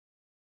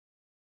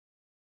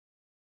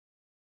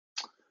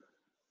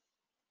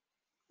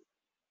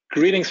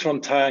Greetings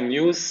from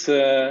TaiyangNews.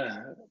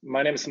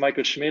 My name is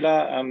Michael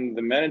Schmela. I'm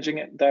the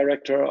managing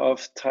director of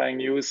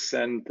TaiyangNews,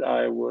 and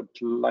I would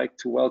like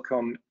to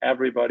welcome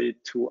everybody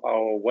to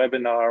our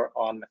webinar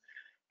on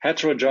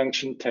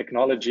heterojunction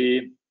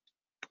technology,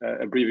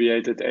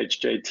 abbreviated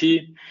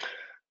HJT,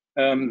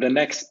 the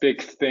next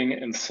big thing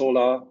in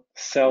solar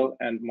cell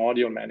and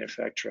module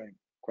manufacturing, ?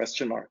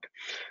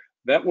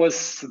 That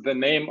was the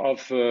name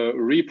of a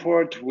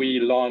report we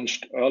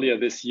launched earlier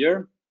this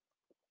year.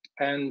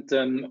 And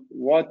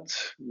what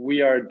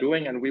we are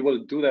doing, and we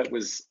will do that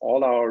with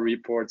all our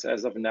reports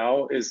as of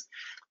now, is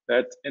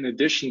that in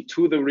addition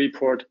to the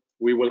report,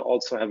 we will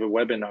also have a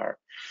webinar.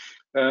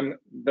 The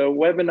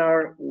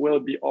webinar will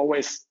be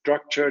always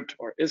structured,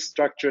 or is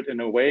structured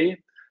in a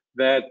way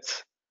that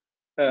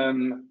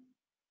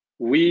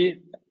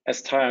we,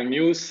 as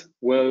TaiyangNews,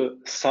 will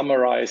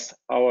summarize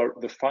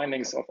the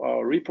findings of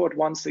our report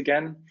once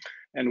again.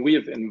 And we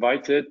have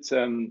invited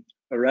a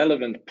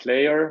relevant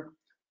player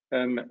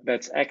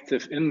that's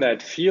active in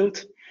that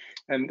field,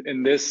 and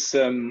in this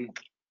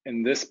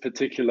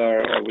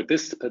particular, or with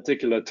this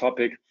particular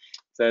topic,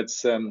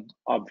 that's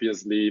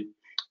obviously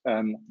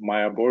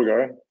Meyer,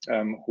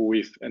 who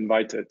we've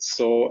invited.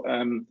 So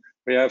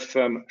we have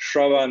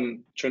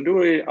Shravan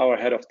Chunduri, our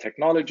head of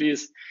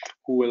technologies,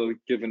 who will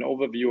give an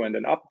overview and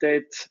an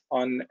update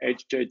on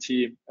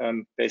HJT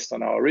based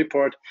on our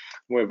report.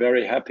 We're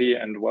very happy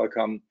and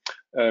welcome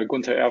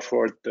Gunter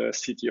Erfurt, the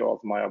CTO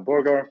of Meyer,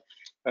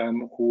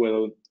 who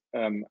will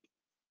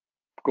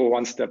go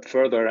one step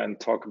further and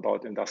talk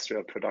about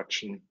industrial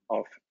production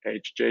of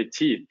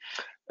HJT.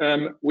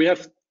 We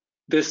have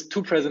these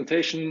two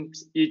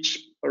presentations,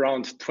 each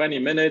around 20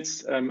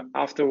 minutes.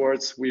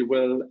 Afterwards, we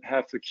will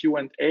have a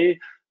Q&A.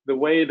 The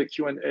way the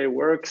Q&A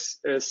works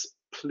is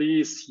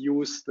please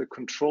use the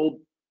control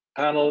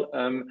panel,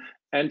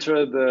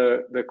 enter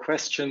the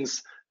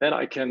questions, then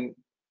I can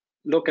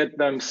look at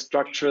them,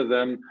 structure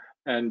them,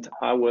 and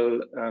I will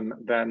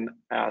then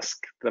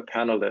ask the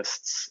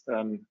panelists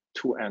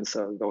to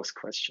answer those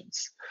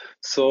questions.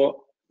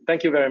 So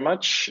thank you very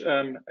much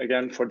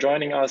again for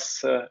joining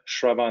us.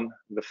 Shravan,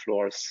 the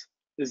floor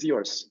is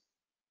yours.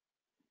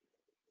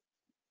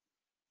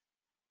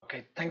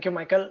 Okay, thank you,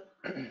 Michael.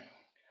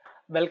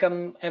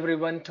 Welcome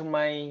everyone to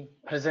my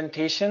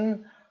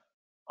presentation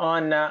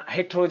on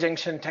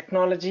heterojunction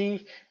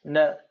technology,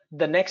 the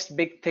next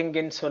big thing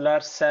in solar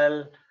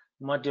cell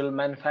module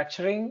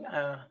manufacturing.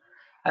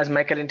 As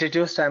Michael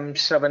introduced, I'm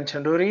Shravan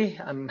Chunduri.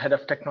 I'm head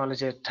of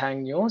technology at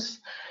TaiyangNews.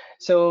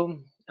 So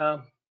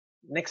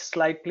next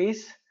slide,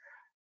 please.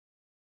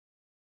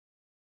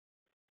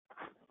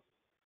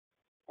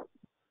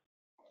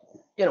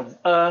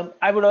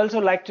 I would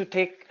also like to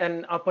take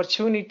an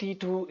opportunity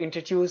to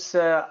introduce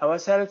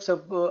ourselves.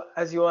 So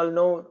as you all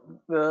know,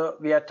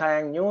 we are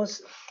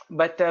TaiyangNews,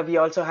 but we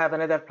also have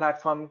another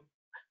platform,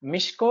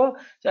 Mishko.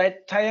 So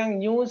at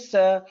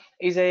TaiyangNews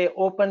is a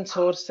open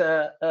source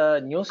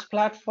news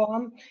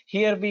platform.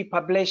 Here we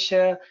publish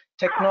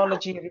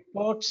technology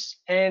reports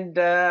and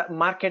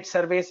market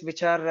surveys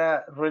which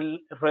are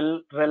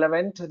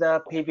relevant to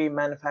the PV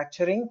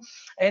manufacturing,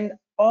 and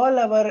all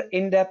our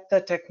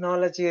in-depth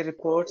technology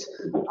reports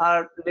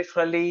are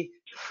literally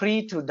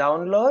free to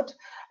download.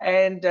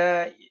 And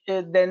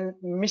then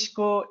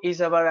Mishko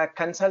is our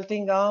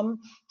consulting arm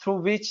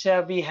through which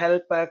we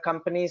help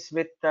companies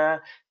with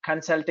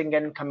consulting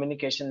and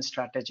communication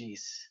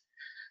strategies.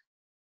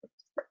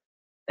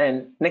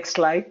 And next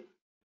slide.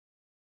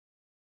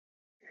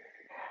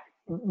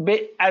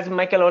 As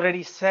Michael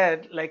already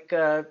said, like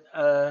this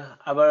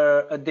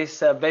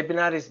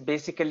webinar is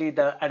basically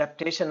the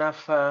adaptation of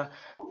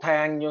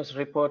TaiyangNews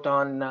report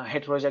on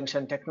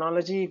heterojunction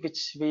technology,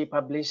 which we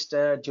published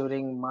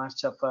during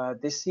March of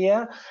this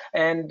year.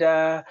 And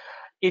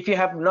if you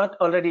have not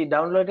already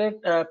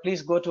downloaded,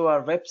 please go to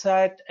our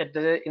website.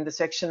 In the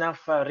section of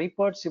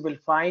reports, you will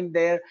find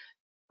there,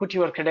 put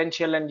your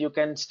credential and you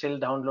can still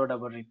download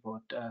our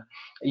report.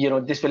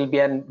 This will be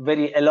a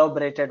very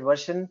elaborated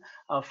version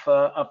of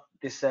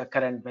this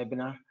current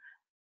webinar.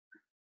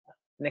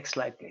 Next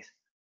slide, please.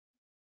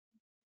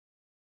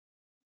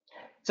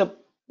 So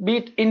be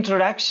it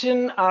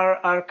introduction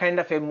or kind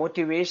of a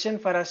motivation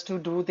for us to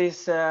do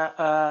this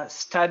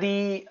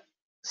study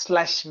 /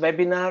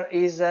 webinar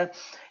is,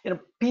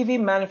 PV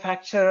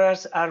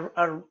manufacturers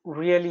are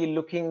really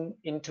looking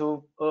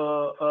into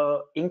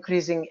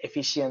increasing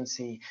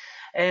efficiency.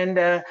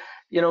 And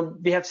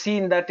we have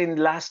seen that in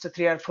the last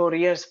 3 or 4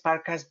 years,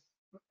 PERC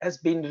has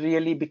been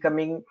really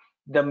becoming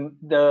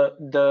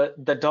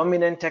the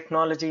dominant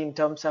technology in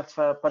terms of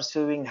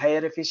pursuing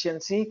higher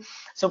efficiency.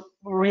 So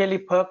really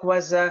PERC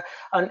was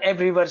on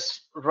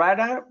everyone's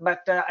radar,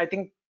 but I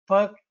think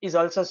PERC is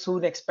also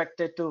soon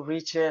expected to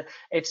reach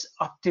its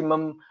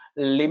optimum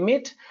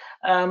limit.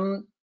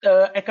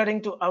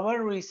 According to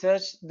our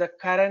research, the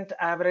current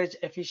average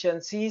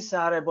efficiencies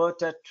are about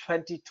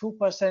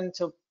 22%,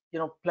 so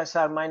plus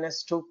or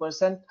minus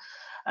 2%.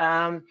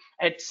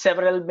 At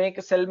several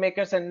cell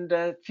makers, and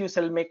few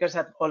cell makers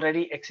have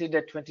already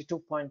exceeded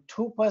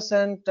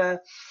 22.2%.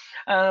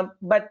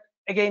 But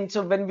again,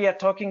 so when we are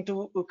talking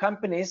to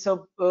companies,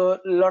 so a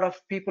lot of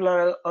people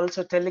are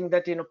also telling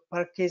that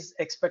PERC is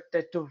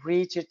expected to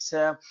reach its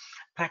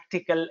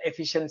practical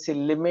efficiency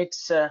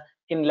limits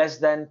in less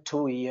than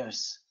 2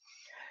 years.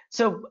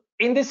 So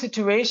in this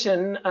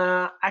situation,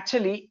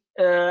 actually,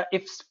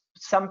 if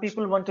some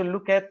people want to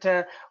look at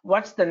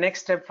what's the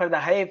next step for the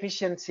high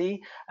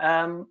efficiency,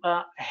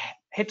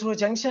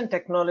 heterojunction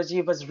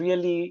technology was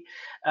really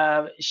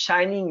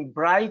shining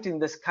bright in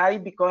the sky,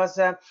 because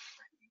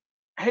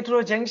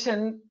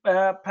heterojunction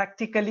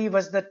practically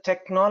was the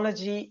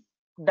technology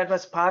that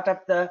was part of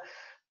the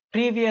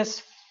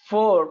previous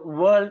 4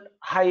 world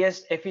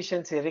highest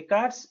efficiency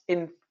records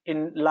in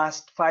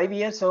last 5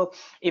 years. So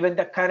even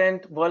the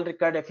current world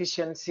record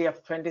efficiency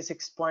of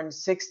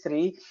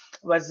 26.63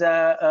 was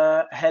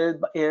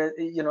held,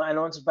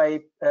 announced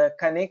by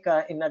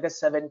Kaneka in August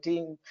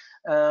 17.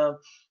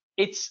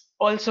 It's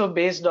also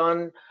based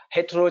on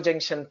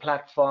heterojunction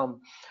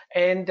platform,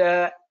 and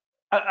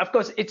of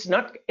course, it's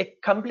not a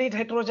complete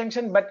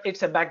heterojunction, but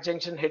it's a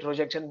backjunction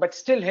heterojunction. But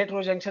still,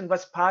 heterojunction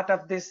was part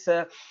of this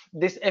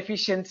this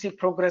efficiency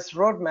progress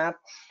roadmap.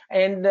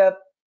 And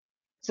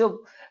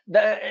so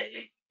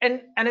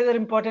and another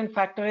important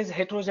factor is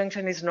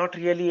heterojunction is not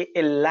really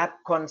a lab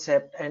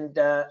concept, and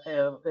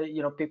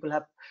people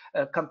have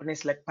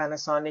companies like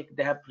Panasonic,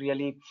 they have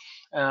really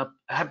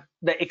have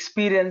the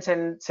experience,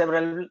 and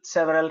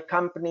several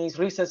companies,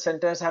 research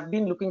centers have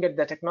been looking at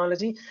the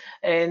technology,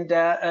 and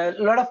a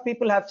lot of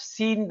people have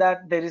seen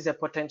that there is a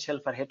potential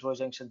for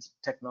heterojunction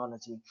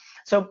technology.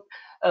 So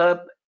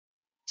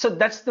so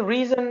that's the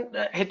reason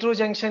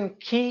heterojunction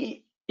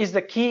is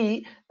the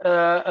key.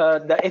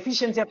 The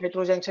efficiency of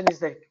heterojunction is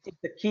the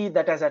key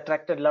that has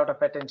attracted a lot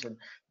of attention.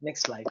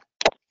 Next slide.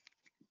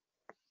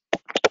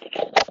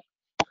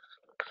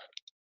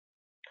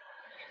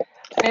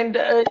 And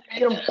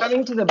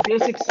coming to the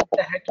basics of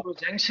the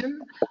heterojunction,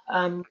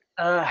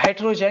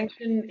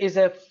 heterojunction is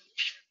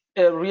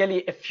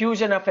really a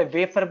fusion of a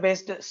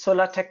wafer-based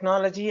solar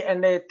technology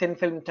and a thin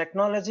film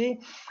technology,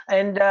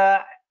 and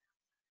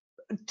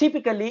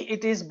typically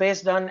it is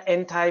based on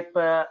n-type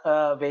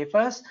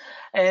wafers,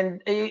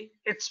 and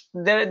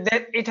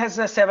it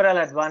has several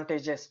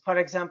advantages. For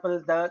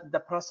example,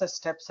 the process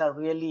steps are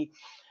really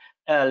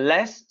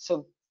less,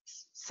 so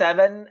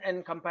 7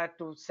 and compared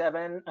to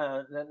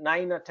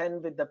 9 or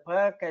 10 with the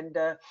PERC, and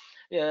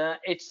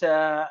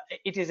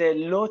it is a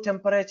low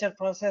temperature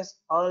process.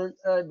 All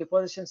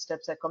deposition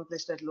steps are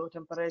accomplished at low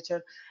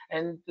temperature,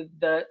 and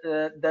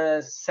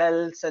the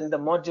cells and the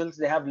modules,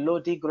 they have low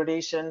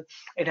degradation.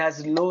 It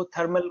has low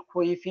thermal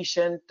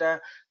coefficient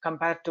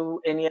compared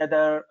to any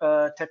other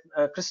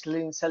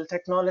crystalline cell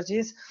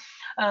technologies.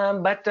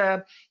 But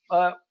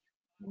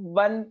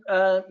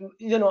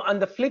on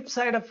the flip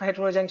side of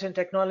heterojunction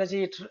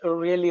technology, it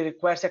really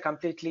requires a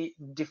completely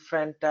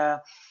different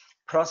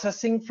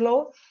processing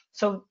flow.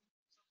 So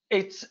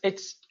it's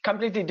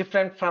completely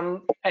different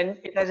from, and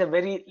it has a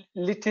very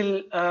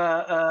little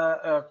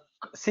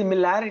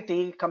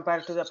similarity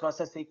compared to the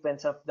process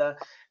sequence of the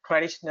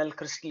traditional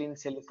crystalline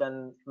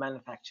silicon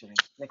manufacturing.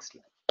 Next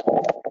slide.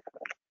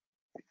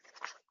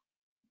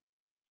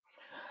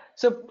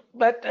 So,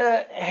 but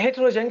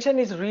heterojunction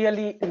is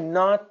really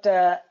not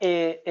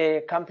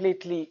a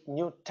completely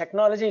new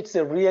technology. It's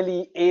a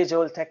really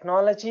age-old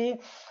technology.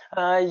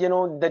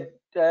 The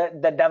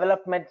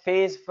development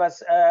phase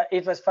was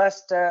it was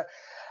first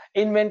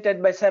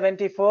invented by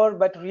 74,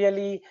 but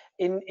really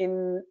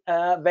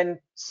when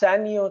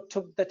Sanyo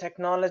took the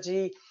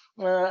technology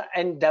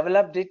and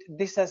developed it,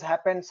 this has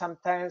happened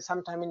sometime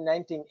in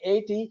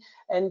 1980.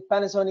 And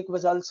Panasonic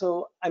was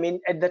also, I mean,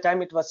 at the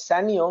time it was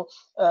Sanyo.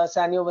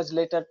 Sanyo was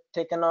later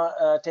taken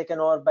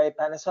over by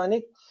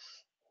Panasonic.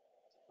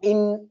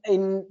 In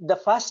the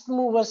first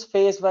movers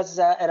phase was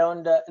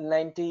around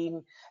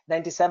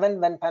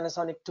 1997, when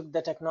Panasonic took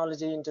the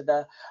technology into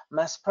the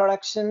mass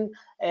production,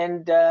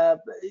 and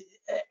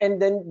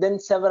then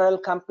several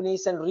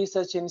companies and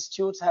research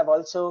institutes have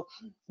also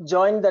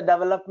joined the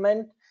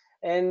development.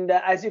 And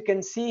as you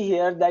can see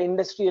here, the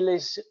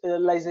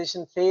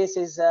industrialization phase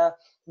is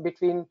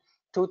between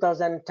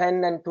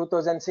 2010 and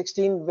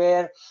 2016,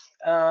 where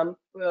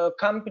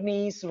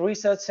companies,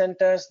 research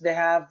centers, they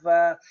have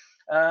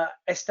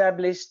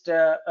established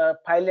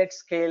pilot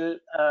scale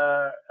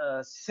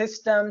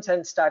systems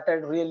and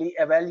started really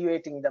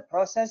evaluating the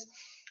process.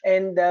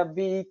 And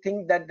we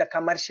think that the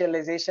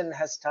commercialization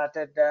has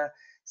started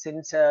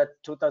since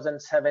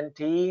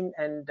 2017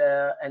 and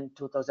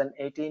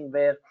 2018,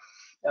 where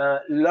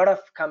a lot of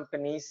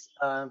companies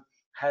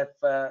have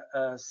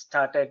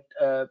started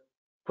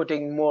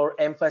putting more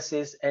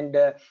emphasis, and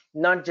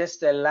not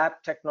just a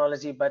lab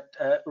technology, but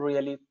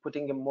really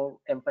putting a more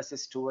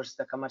emphasis towards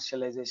the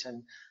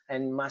commercialization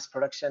and mass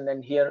production.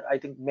 And here I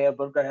think Meyer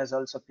has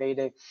also played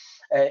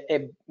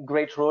a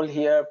great role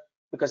here,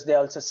 because they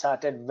also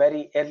started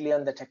very early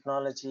on the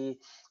technology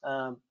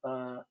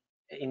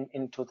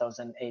in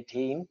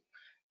 2018.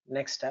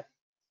 Next step.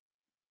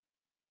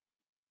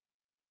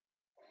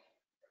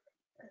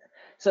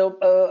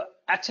 So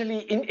actually,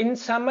 in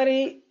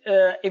summary,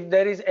 if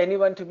there is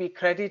anyone to be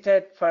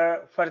credited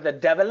for the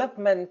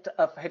development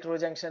of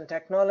heterojunction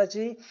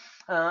technology,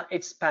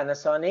 it's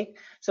Panasonic.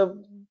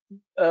 So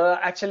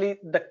actually,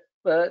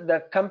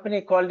 the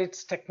company called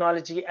its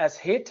technology as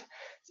HIT.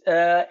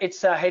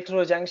 It's a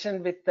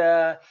heterojunction with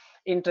the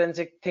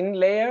intrinsic thin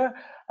layer.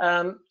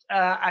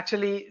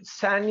 Actually,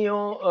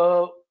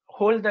 Sanyo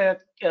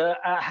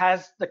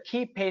has the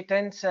key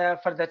patents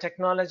for the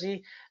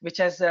technology, which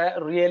has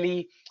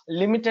really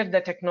limited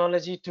the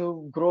technology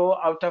to grow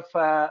out of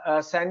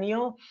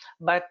Sanyo.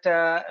 But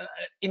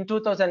in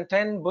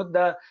 2010, both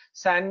the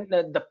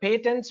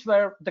patents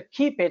were the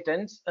key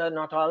patents,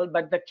 not all,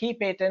 but the key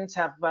patents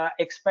have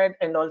expired,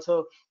 and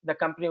also the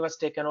company was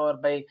taken over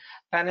by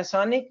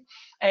Panasonic.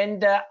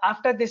 And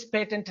after this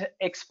patent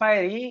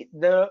expiry,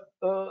 the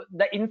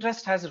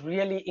interest has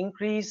really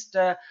increased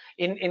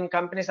in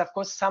companies. Of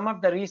course, some of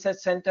the research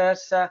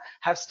centers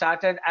have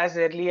started as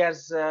early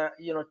as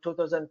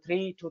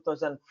 2003,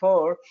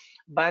 2004,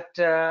 but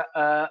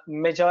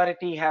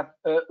majority have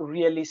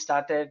really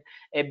started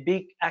a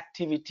big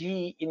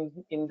activity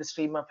in the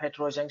stream of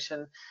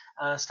heterojunction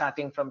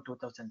starting from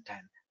 2010.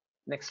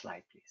 Next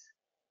slide, please.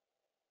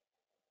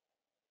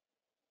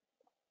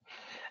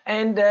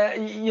 And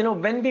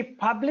when we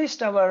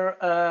published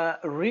our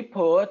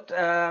report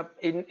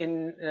in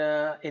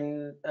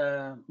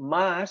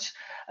March,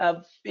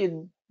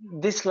 in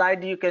this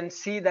slide you can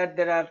see that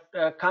there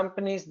are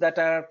companies that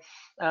are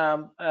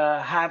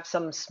have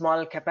some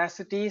small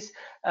capacities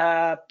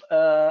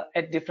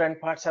at different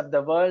parts of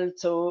the world.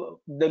 So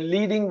the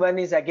leading one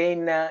is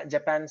again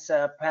Japan's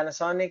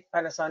Panasonic.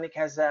 Panasonic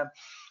has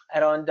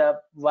around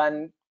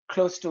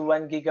close to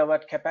 1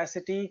 gigawatt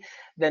capacity.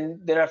 Then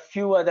there are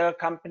few other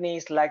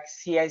companies like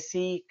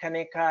CIC,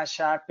 Kaneka,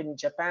 Sharp in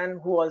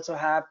Japan, who also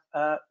have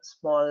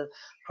small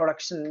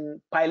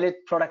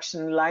pilot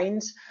production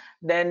lines.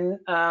 Then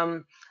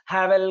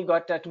Havel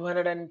got a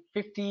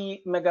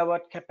 250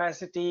 megawatt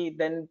capacity.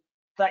 Then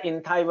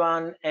in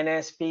Taiwan,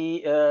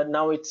 NSP,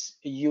 now it's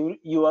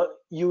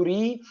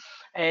Yuri.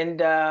 And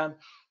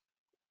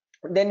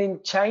then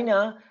in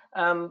China,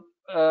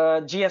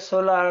 GS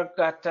Solar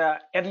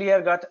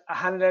earlier got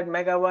 100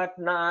 megawatt,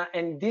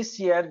 and this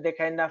year they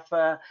kind of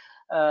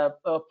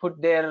put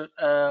their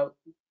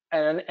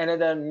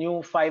another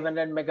new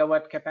 500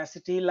 megawatt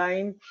capacity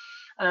line.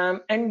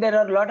 And there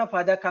are a lot of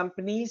other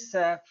companies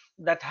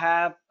that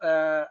have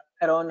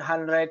around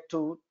 100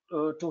 to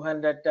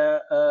 200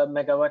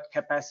 megawatt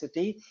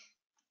capacity.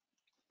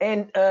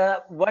 And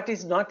what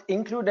is not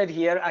included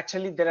here,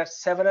 actually, there are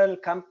several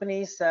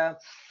companies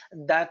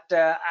that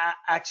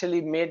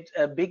actually made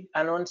a big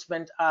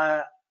announcements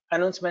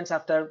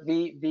after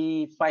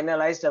we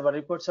finalized our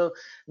report. So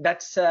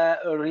that's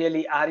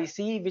really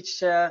REC,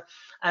 which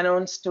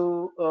announced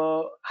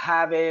to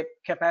have a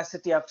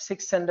capacity of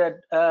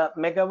 600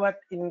 megawatt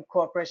in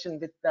cooperation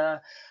with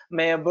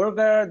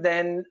Meyer.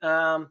 Then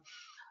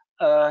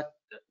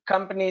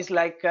companies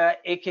like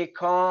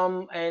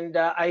AKCom and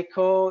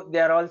ICO, they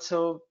are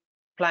also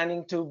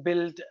planning to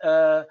build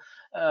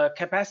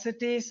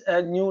capacities,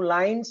 new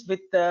lines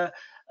with 1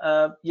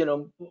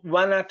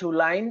 or 2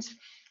 lines.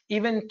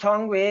 Even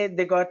Tongwei,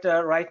 they got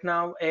right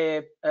now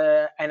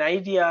an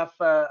idea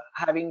of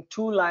having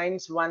 2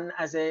 lines, one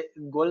as a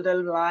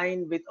golden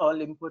line with all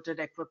imported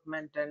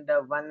equipment, and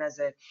one as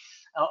a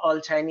all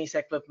Chinese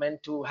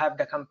equipment to have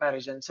the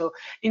comparison. So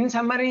in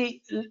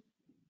summary,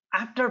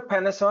 after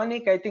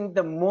Panasonic, I think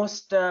the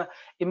most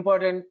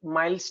important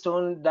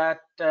milestone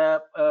that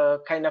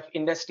kind of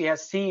industry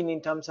has seen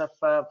in terms of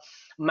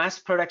mass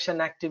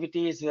production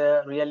activities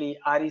really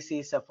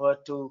REC's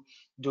effort to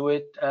do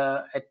it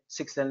at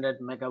 600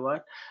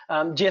 megawatt.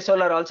 GS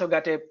Solar also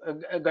got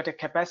a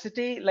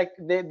capacity, like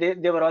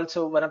they were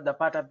also one of the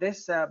part of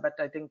this, but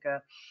I think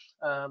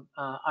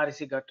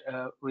REC got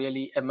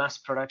really a mass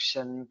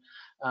production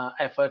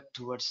effort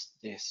towards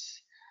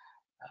this.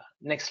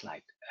 Next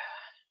slide.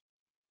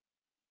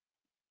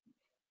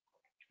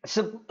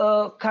 So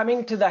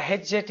coming to the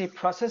HJT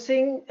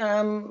processing,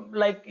 I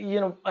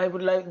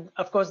would like,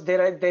 of course,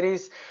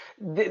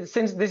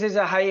 since this is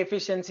a high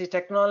efficiency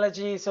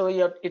technology, so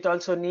it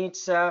also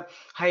needs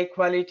high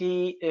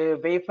quality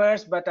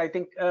wafers. But I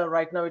think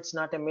right now it's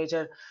not a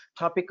major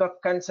topic of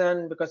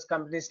concern, because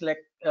companies like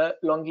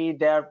LONGi,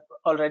 they are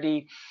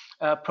already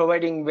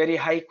providing very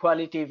high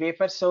quality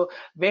wafers. So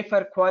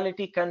wafer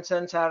quality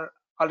concerns are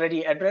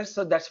already addressed,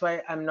 so that's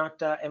why I'm not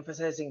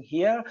emphasizing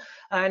here.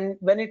 And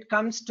when it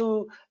comes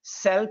to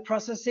cell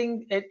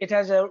processing, it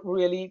has a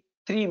really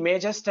 3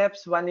 major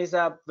steps. One is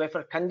a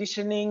wafer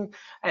conditioning,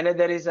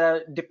 another is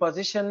a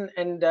deposition,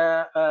 and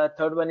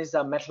third one is a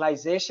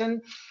metallization.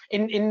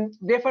 In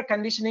wafer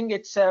conditioning,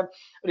 it's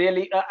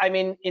really I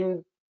mean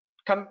in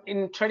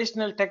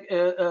traditional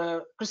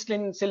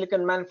crystalline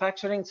silicon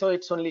manufacturing, so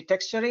it's only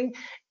texturing.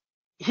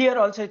 Here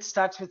also it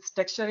starts with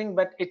texturing,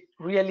 but it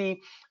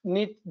really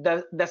need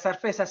the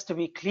surface has to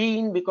be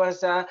clean,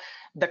 because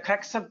the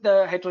crux of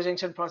the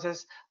heterojunction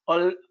process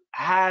all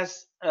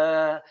has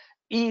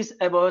is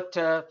about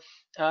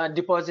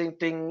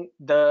depositing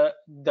the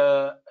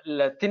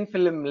thin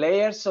film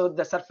layer, so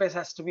the surface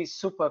has to be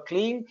super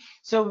clean.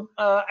 So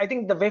I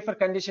think the wafer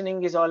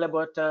conditioning is all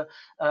about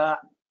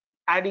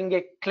adding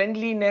a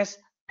cleanliness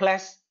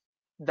plus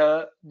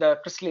the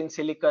crystalline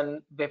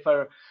silicon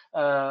wafer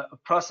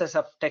process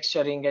of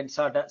texturing and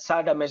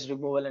sour damage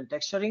removal and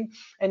texturing.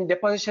 And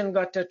deposition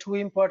got two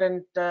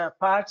important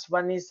parts.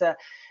 One is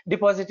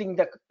depositing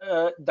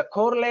the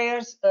core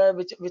layers,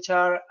 which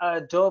are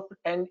doped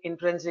and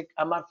intrinsic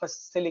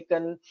amorphous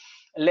silicon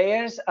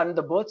layers on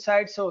the both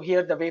sides. So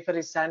here the wafer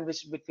is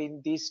sandwiched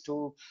between these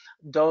two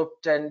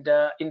doped and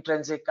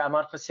intrinsic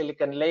amorphous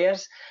silicon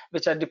layers,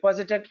 which are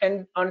deposited.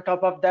 And on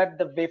top of that,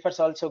 the wafers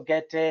also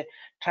get a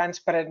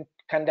transparent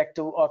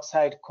conductive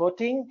oxide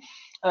coating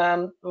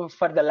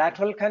for the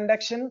lateral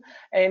conduction.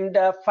 And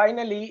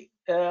finally,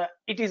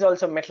 it is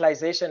also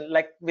metallization,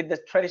 like with the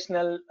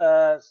traditional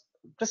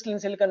crystalline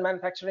silicon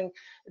manufacturing.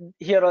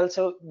 Here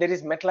also there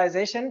is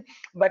metallization,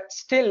 but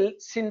still,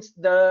 since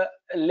the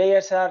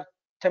layers are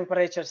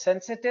temperature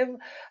sensitive,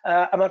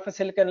 amorphous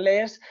silicon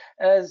layers,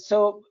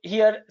 so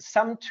here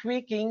some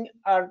tweaking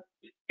are,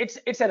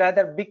 it's a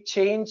rather big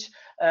change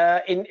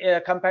in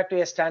compared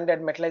to a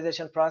standard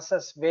metallization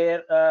process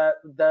where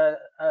the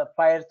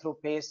fire through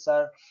pastes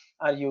are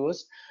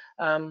used.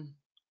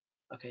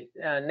 Okay,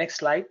 next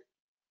slide.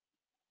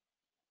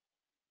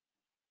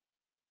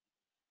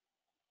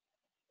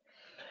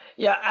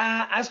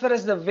 Yeah, as far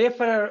as the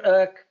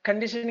wafer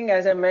conditioning,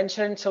 as I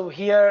mentioned, so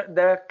here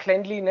the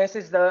cleanliness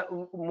is the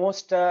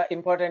most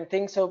important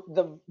thing. So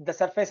the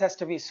surface has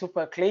to be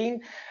super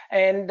clean,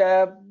 and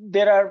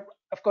there are,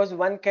 of course,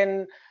 one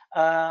can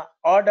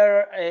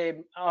order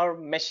or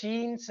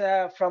machines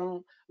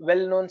from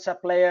well-known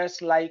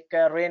suppliers like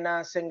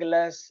Rena,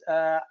 Singulus,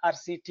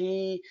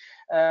 RCT,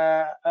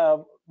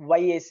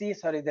 YAC.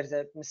 Sorry, there's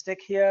a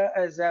mistake here.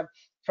 As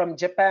from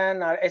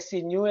Japan, or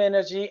SC New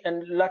Energy,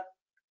 and lot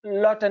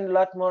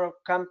more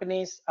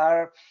companies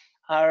are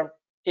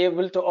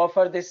able to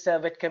offer this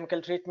wet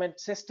chemical treatment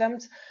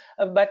systems.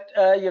 But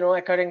you know,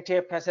 according to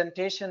a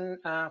presentation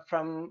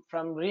from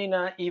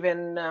Rena,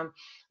 even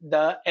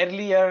the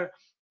earlier,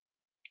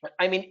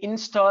 I mean,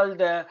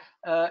 installed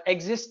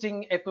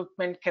existing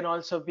equipment can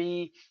also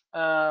be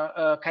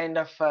kind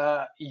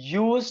of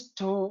used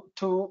to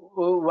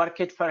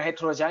work it for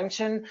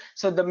heterojunction.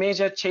 So the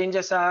major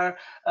changes are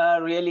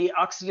really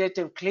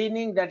oxidative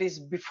cleaning, that is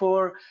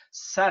before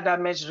sour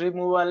damage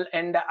removal,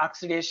 and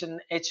oxidation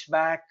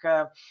HVAC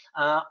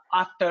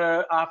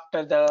after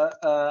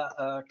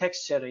the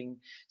texturing.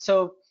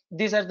 So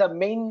these are the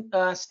main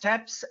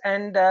steps.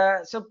 And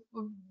so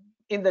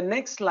in the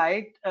next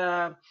slide,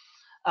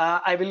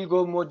 I will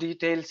go more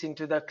details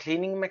into the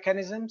cleaning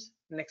mechanisms.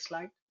 Next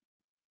slide.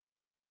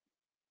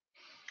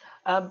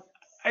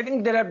 I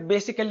think there are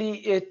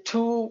basically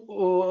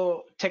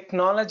two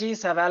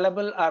technologies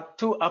available,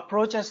 two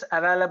approaches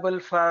available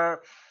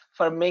for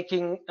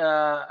making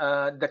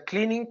the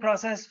cleaning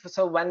process.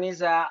 So one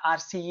is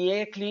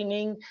RCA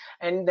cleaning,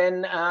 and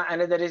then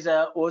another is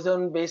a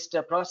ozone-based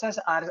process.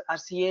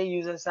 RCA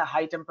uses a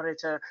high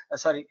temperature,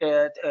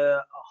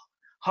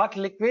 hot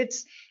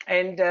liquids,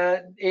 and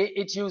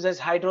it uses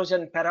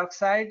hydrogen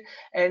peroxide,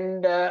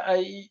 and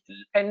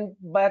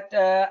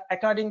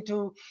according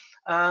to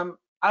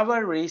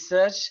our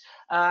research,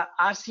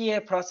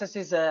 RCA process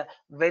is a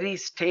very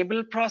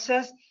stable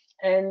process,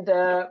 and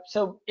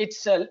so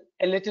it's a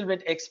little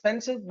bit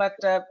expensive, but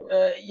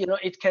you know,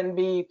 it can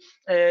be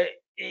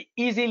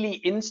easily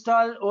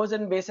installed.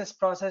 Ozone basis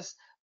process,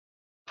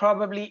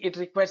 probably it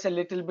requires a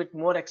little bit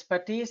more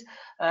expertise,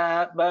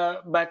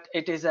 but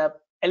it is a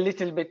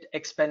little bit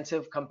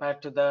expensive compared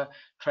to the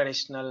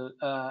traditional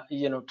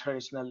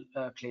traditional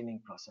cleaning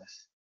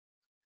process.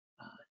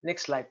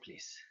 Next slide,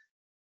 please.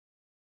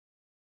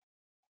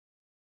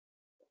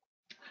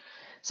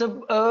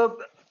 So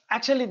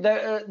actually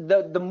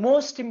the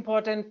most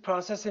important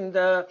process in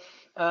the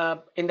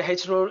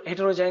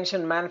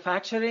heterojunction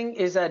manufacturing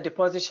is a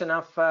deposition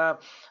of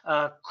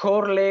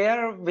core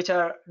layer, which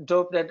are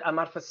doped at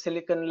amorphous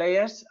silicon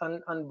layers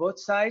on both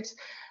sides.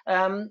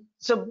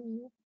 So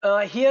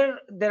here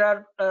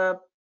there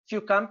are few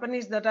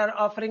companies that are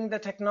offering the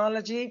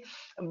technology,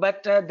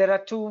 but there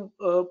are two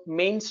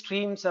main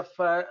streams of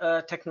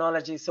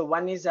technology. So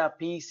one is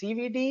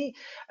PCVD,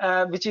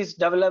 which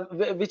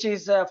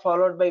is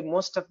followed by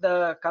most of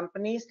the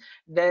companies.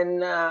 Then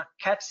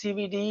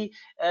CAT-CVD,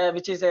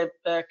 which is a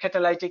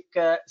catalytic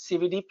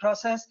CVD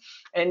process,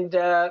 and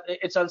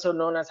it's also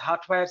known as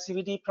hot wire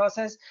CVD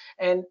process,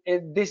 and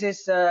this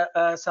is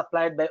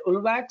supplied by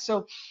ULVAC.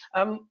 So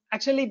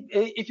actually,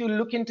 if you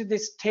look into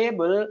this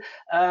table,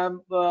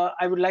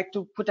 I would like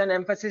to put an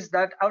emphasis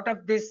that out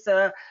of this,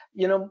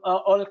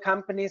 all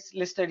companies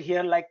listed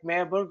here, like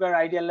Meyer,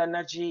 Ideal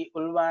Energy,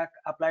 ULVAC,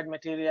 Applied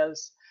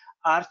Materials,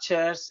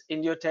 Archers,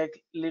 Indiotech,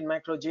 Lean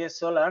Micro, GS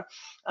Solar,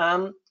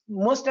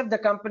 most of the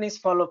companies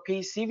follow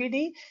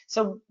PCVD.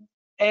 So,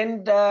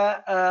 and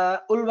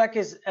ULVAC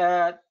is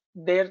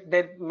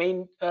their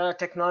main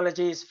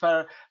technology is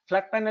for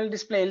flat panel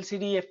display,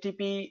 LCD,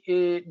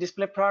 FTP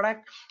display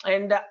product,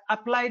 and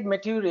Applied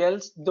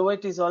Materials, though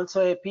it is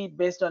also a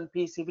based on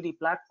PCVD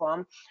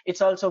platform,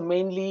 it's also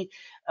mainly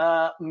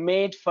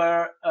made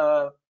for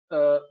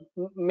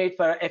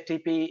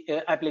FTP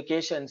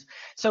applications.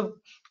 So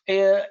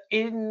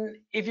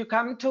if you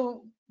come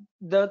to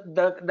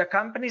the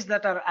companies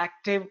that are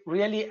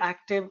really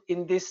active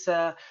in this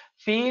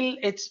field,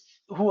 it's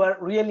who are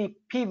really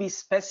PV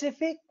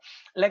specific,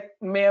 like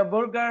Meyer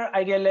Burger,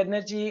 Ideal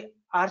Energy,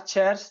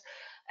 Archers,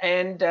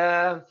 and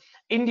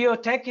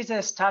Indiotech is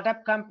a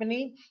startup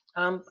company.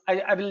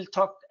 I will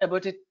talk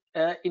about it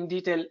in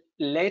detail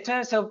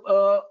later. So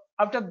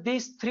out of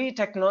these three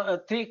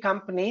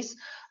companies,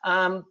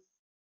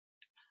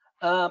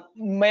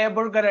 Meyer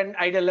Burger and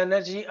Ideal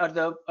Energy are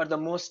the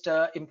most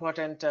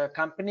important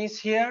companies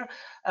here.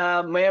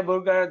 Meyer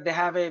Burger, they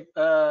have a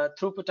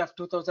throughput of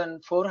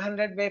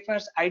 2,400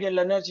 wafers. Ideal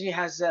Energy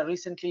has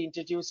recently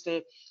introduced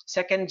a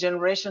second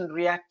generation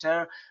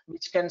reactor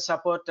which can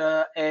support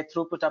a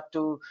throughput up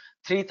to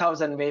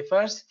 3,000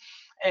 wafers.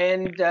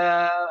 And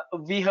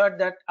we heard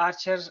that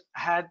Archer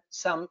had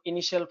some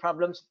initial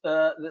problems,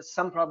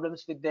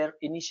 with their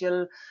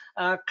initial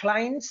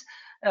clients.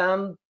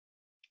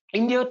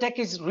 Indiotech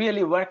is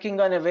really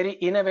working on a very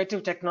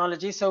innovative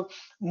technology. So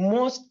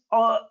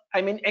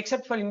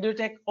except for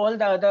Indiotech, all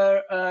the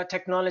other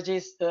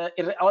technologies,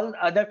 all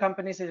other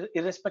companies,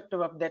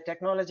 irrespective of their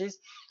technologies,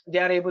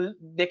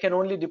 they can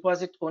only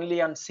deposit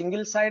only on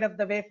single side of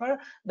the wafer.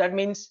 That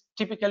means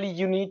typically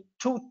you need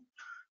two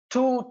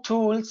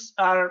tools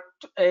or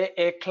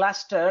a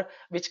cluster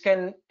which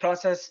can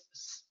process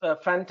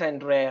front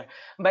and rear.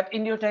 But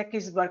Indiotech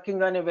is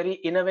working on a very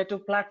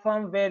innovative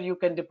platform where you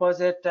can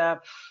deposit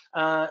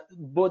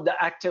both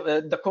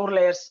the core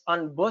layers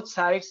on both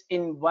sides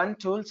in one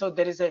tool. So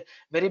there is a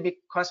very big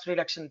cost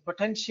reduction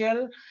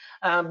potential,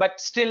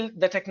 but still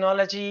the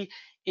technology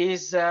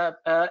is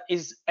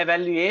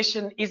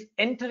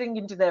entering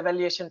into the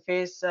evaluation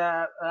phase,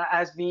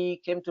 as we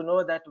came to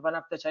know that one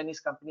of the Chinese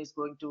companies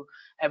going to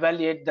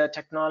evaluate the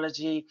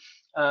technology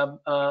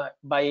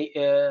by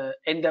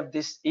end of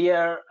this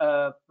year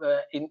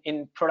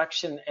in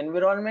production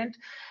environment.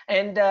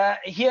 And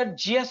here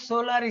GS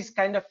Solar is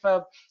kind of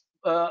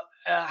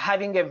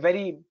having a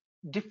very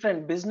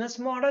different business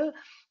model.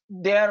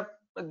 They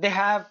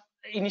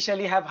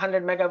initially have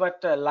 100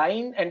 megawatt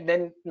line, and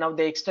then now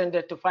they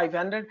extended to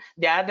 500.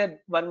 They added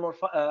one more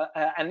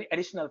an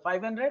additional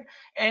 500,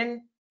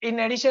 and in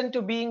addition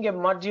to being a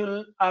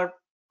module or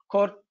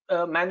core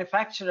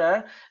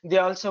manufacturer, they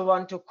also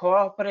want to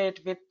cooperate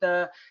with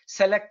the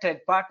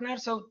selected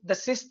partners. So the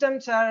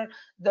systems are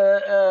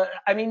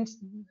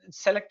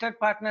selected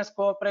partners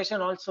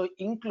cooperation also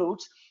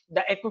includes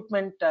the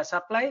equipment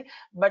supply,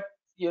 but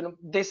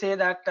they say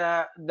that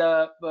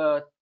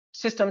the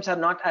systems are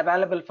not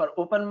available for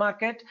open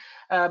market,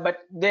 but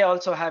they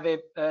also have a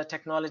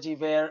technology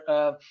where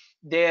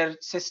their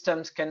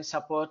systems can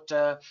support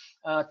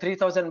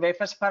 3,000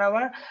 wafers per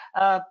hour.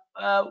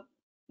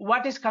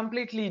 What is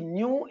completely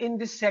new in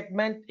this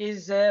segment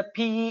is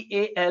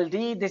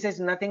PEALD. This is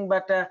nothing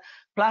but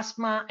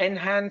plasma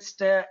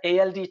enhanced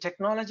ALD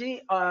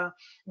technology.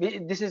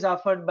 This is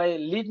offered by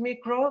Lead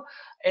Micro,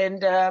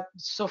 and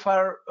so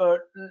far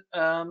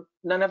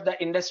none of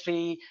the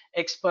industry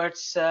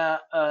experts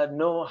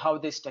know how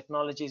this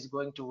technology is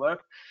going to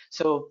work.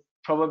 So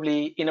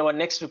probably in our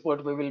next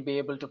report we will be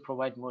able to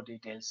provide more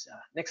details.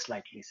 Next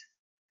slide, please.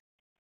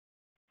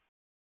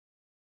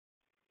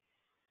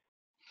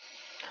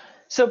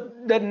 So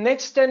the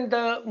next and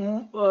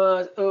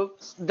the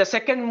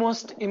second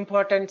most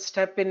important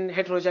step in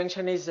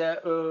heterojunction is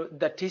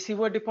the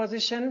TCO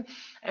deposition,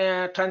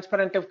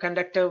 transparent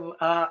conductive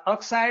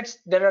oxides.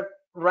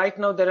 Right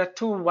now there are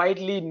two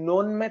widely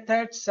known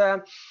methods.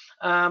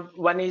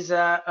 One is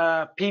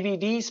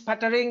PVD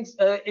sputtering.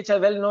 It's a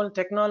well-known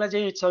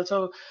technology. It's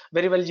also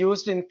very well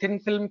used in thin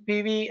film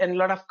PV, and a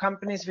lot of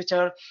companies which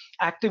are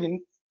active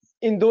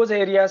in those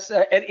areas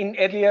in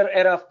earlier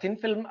era of thin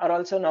film are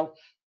also now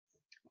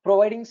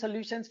providing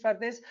solutions for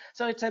this.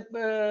 So it's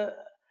a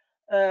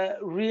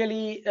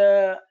really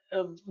a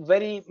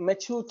very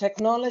mature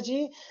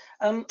technology.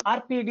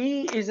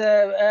 RPD is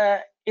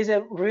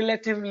a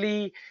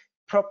relatively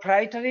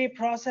proprietary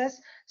process,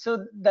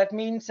 so that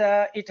means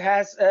it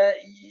has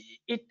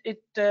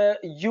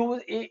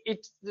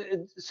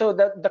so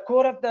the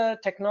core of the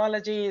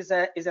technology is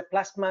a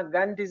plasma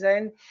gun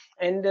design,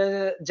 and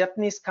the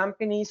Japanese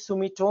company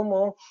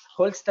Sumitomo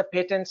holds the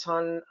patents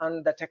on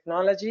the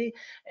technology,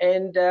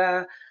 and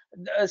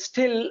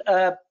still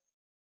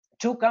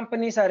two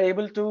companies are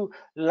able to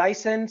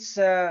license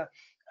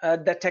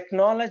the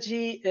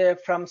technology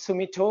from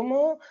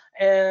Sumitomo.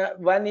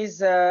 One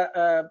is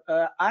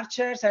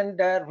Archers, and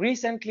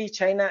recently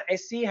China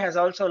SC has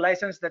also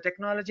licensed the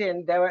technology,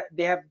 and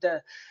they have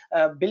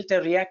built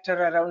a reactor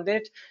around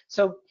it.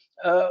 So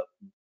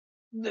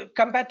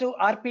compared to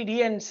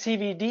RPD and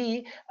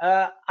CVD,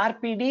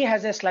 RPD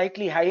has a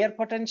slightly higher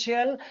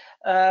potential.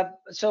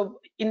 So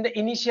in the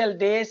initial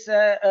days,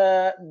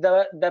 the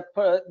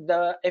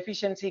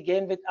efficiency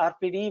gain with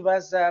RPD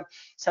was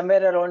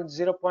somewhere around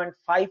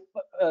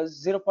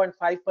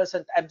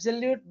 0.5%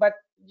 absolute, but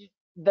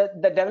the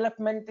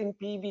development in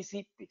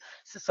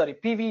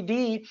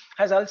PVD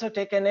has also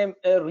taken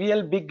a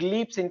real big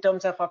leaps in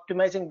terms of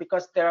optimizing,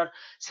 because there are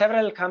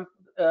several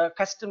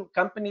custom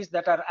companies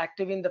that are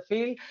active in the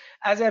field.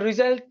 As a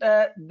result,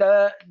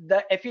 the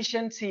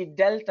efficiency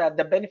delta,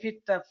 the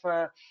benefit of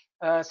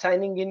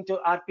signing into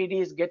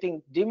RPD is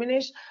getting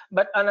diminished.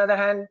 But on the other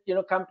hand,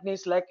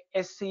 companies like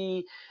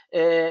SC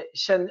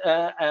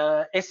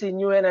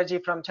New Energy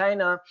from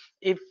China,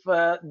 if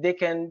they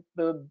can,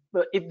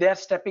 if they're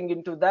stepping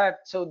into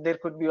that, so there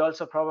could be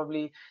also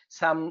probably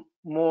some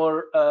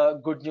more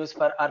good news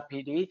for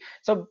RPD.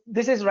 So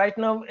this is right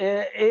now,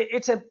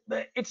 it's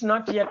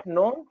not yet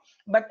known,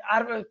 but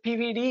our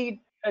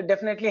PVD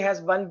definitely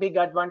has one big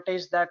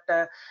advantage, that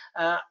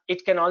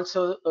it can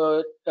also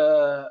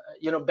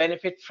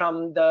benefit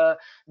from the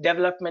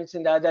developments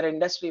in the other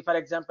industry. For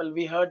example,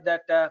 we heard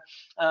that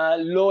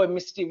low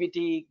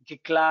emissivity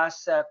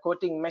glass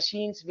coating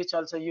machines, which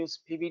also use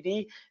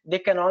PVD, they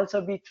can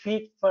also be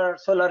tweaked for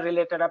solar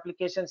related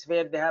applications,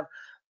 where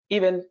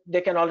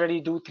they can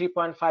already do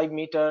 3.5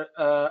 meter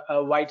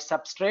wide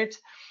substrates.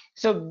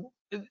 So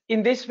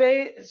in this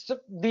way,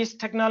 these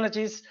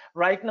technologies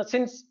right now,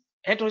 since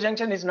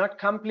heterojunction is not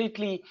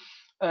completely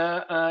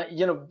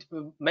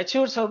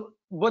mature, so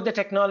both the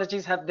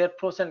technologies have their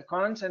pros and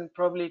cons, and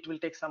probably it will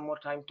take some more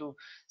time to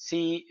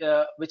see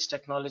which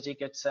technology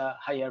gets a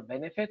higher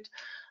benefit.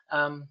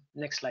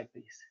 Next slide,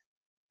 please.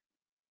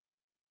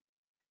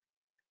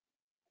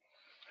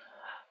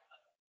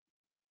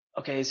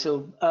 Okay,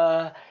 so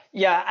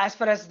yeah, as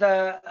far as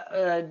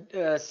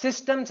the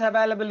systems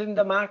available in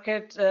the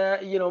market,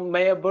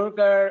 Meyer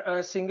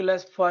Burger, Singular,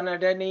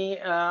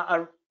 Fonadeni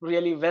are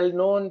really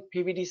well-known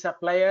PVD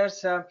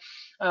suppliers.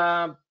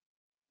 As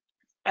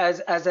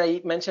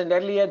I mentioned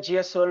earlier,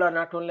 GS Solar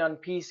not only on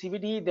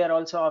PCVD, they're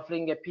also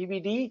offering a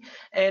PVD,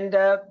 and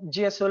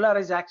GS Solar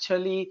is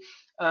actually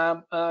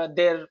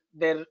their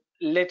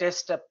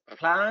latest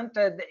plant.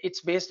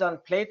 It's based on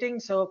plating,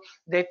 so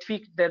they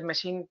tweaked their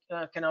machine,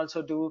 can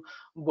also do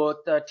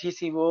both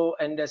TCO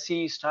and the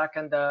C stack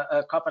and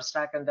the copper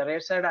stack and the rear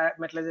side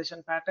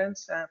metallization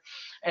patterns.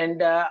 And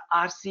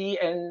RC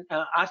and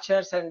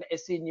Archers and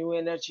SC New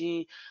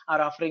Energy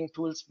are offering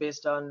tools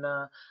based on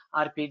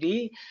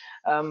RPD.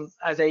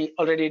 As I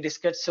already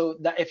discussed, so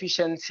the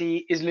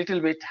efficiency is a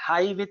little bit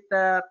high with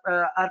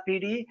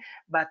RPD,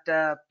 but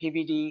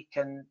PVD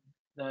can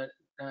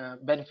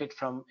benefit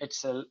from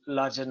its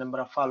larger number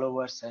of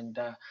followers and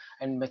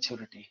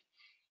maturity.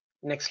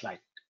 Next slide.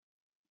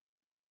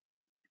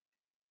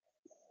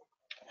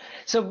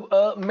 So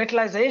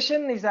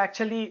metallization is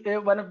actually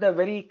one of the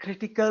very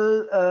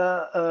critical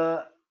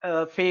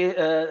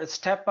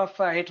step of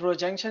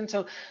heterojunction.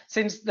 So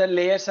since the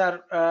layers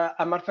are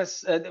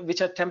amorphous,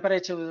 which are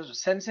temperature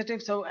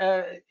sensitive, so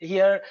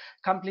here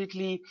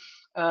completely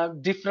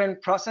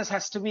different process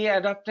has to be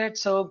adopted.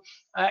 So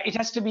it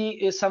has to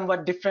be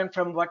somewhat different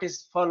from what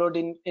is followed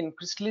in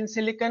crystalline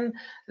silicon.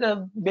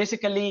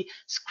 Basically,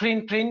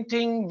 screen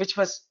printing, which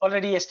was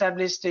already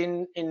established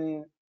in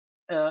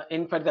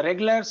for the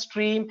regular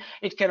stream,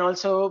 it can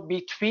also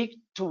be tweaked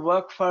to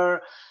work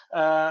for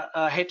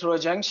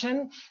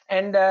heterojunction.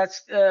 And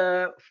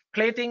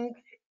plating,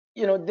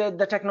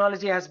 the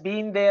technology has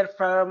been there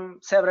from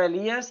several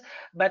years,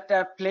 but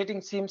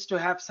plating seems to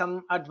have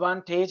some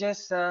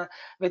advantages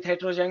with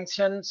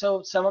heterojunction.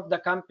 So some of the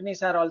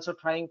companies are also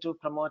trying to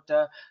promote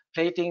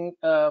plating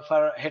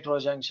for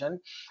heterojunction.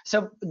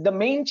 So the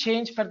main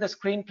change for the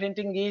screen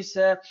printing is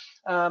they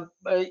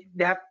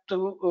have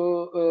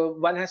to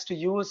one has to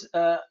use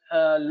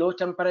low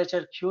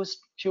temperature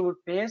cured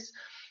paste,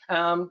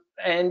 and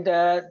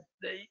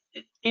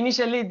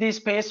initially these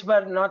pastes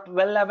were not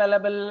well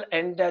available,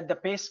 and the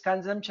paste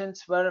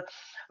consumptions were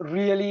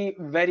really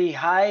very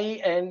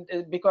high, and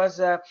because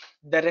the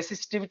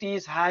resistivity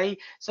is high,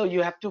 so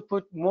you have to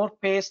put more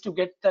paste to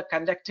get the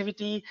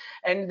conductivity.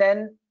 And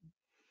then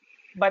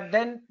but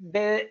then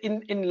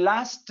in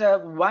last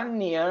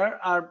 1 year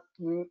or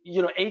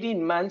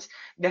 18 months,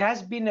 there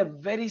has been a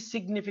very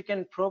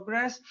significant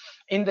progress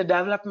in the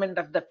development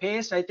of the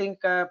paste. I think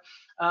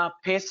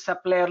paste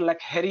supplier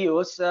like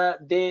Herios,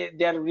 they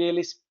are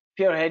really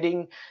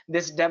spearheading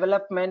this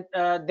development.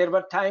 There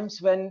were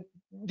times when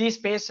these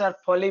pastes are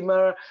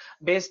polymer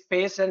based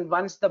paste, and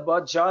once the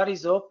jar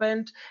is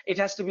opened, it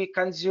has to be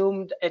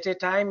consumed at a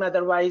time,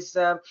 otherwise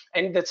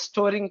and the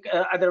storing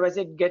otherwise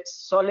it gets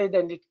solid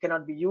and it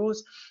cannot be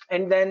used.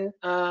 And then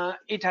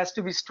it has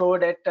to be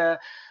stored at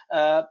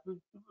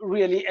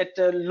really at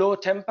a low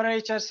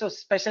temperature, so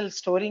special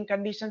storing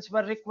conditions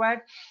were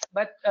required.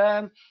 But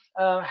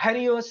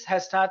Herios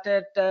has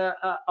started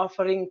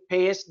offering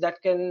paste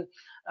that can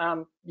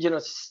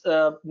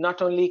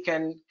not only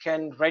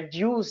can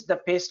reduce the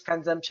paste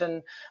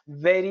consumption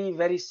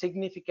very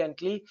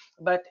significantly,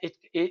 but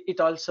it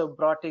also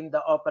brought in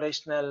the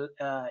operational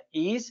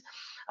ease.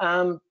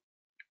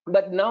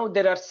 But now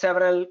there are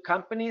several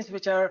companies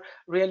which are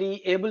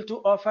really able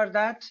to offer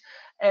that.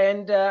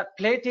 And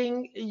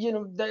plating,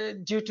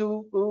 due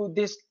to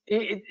this,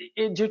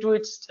 due to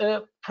its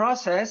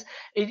process,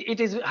 it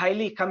is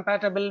highly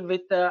compatible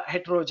with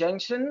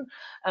heterojunction.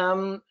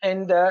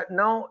 And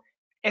now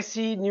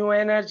SE New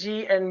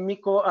Energy and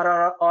Miko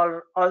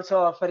are also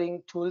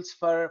offering tools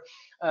for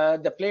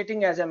the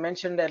plating. As I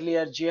mentioned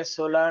earlier, GS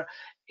Solar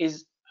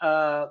is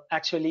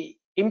actually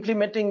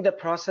implementing the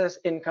process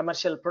in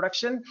commercial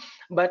production.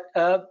 But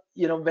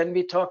when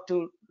we talk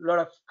to a lot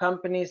of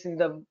companies in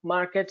the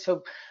market,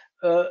 so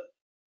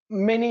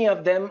many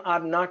of them are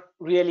not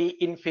really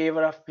in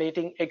favor of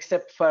plating,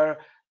 except for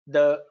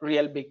the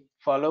real big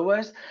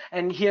followers.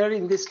 And here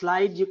in this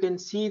slide you can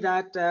see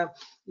that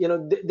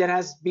there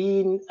has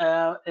been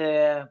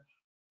a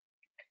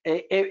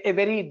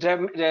very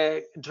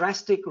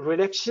drastic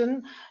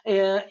reduction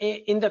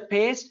in the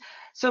paste.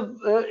 So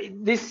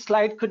this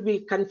slide could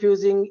be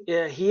confusing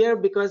here,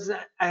 because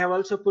I have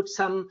also put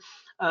some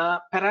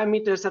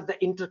parameters of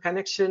the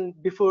interconnection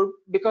before,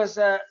 because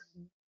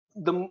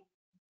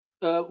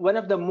one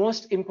of the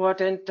most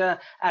important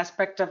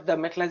aspect of the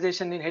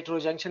metallization in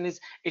heterojunction is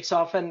it's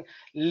often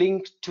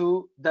linked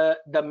to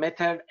the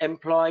method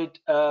employed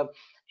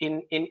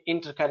in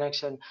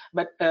interconnection.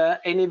 But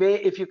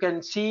anyway, if you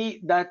can see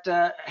that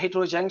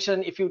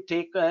heterojunction, if you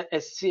take a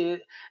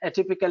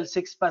typical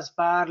 6-bus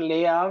bar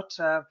layout,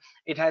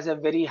 it has a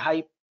very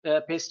high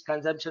paste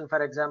consumption,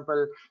 for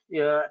example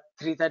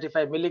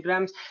 335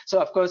 milligrams. So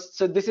of course,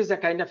 so this is a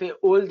kind of a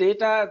old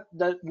data.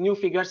 The new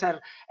figures are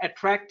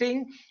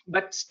attracting,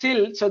 but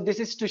still, so this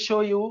is to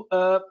show you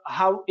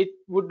how it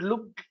would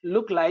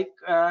look like,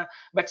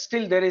 but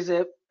still there is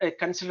a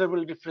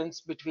considerable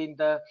difference between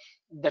the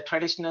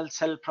traditional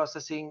cell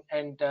processing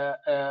and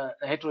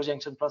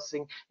heterojunction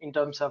processing in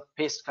terms of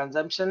paste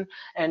consumption.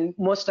 And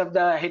most of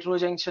the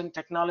heterojunction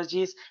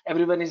technologies,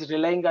 everyone is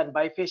relying on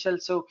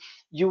bifacial, so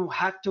you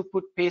have to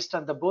put paste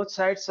on the both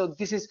sides. So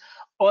this is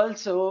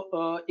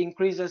also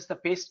increases the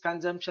paste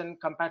consumption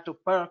compared to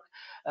PERC,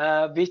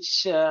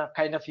 which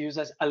kind of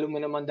uses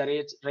aluminum on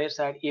the rare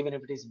side, even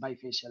if it is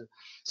bifacial.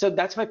 So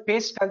that's why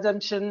paste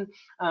consumption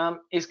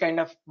is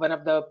kind of one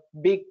of the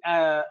big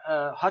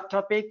hot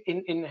topic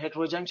in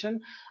heterojunction,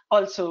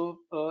 also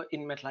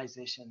in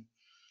metallization.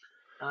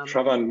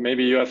 Shravan,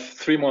 maybe you have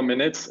 3 more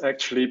minutes.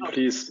 Actually,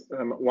 please,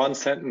 one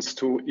sentence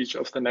to each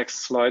of the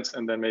next slides,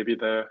 and then maybe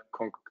the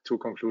 2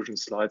 conclusion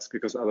slides,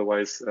 because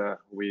otherwise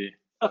we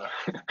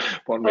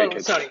won't make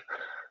it. Sorry.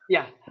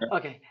 Yeah.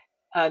 Okay.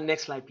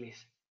 Next slide,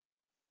 please.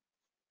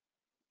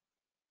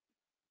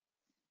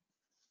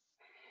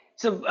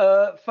 So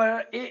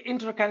for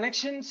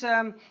interconnections,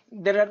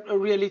 there are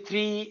really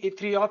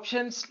three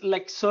options.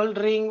 Like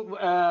soldering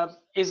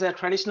is a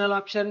traditional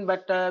option,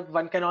 but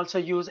one can also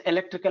use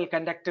electrical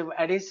conductive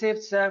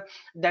adhesives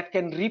that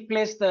can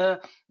replace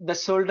the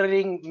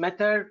soldering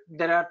method.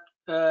 There are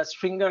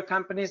stringer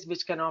companies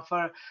which can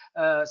offer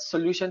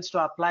solutions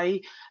to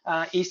apply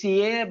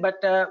ECA,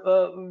 but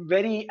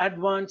very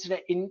advanced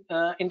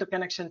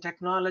interconnection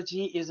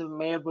technology is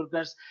Meyer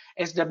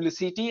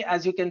SWCT.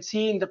 As you can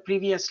see in the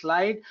previous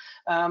slide,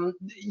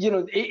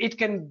 it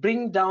can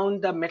bring down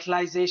the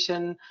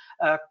metallization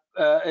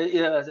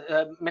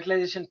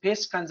metallization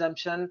paste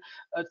consumption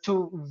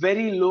to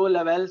very low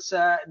levels.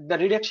 The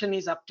reduction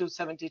is up to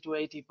 70 to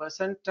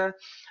 80%.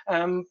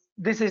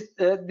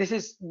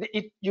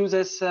 It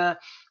uses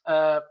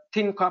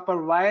thin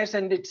copper wires,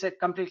 and it's a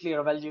completely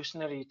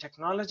revolutionary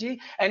technology,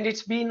 and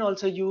it's been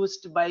also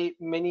used by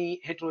many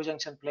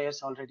heterojunction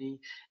players already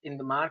in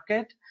the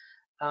market.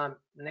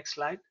 Next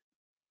slide.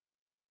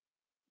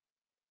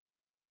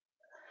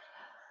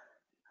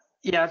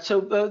 Yeah,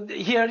 so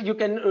here you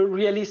can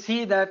really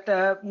see that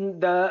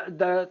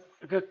the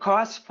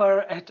cost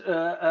for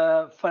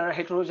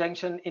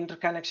heterojunction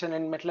interconnection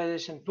and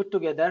metallization put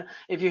together,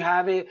 if you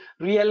have a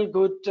real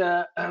good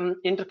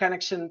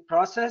interconnection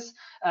process,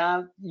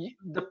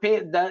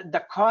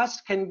 the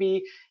cost can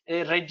be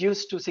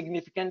reduced to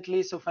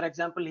significantly. So for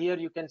example, here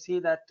you can see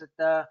that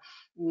the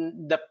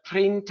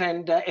print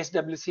and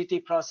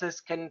SWCT process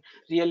can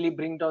really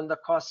bring down the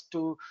cost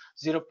to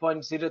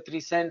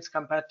 0.03 cents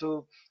compared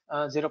to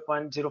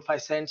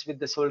 0.05 cents with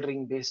the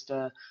soldering based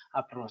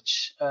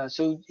approach.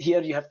 So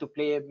here you have to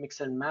play a mix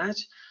and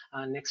match.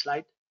 Next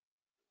slide.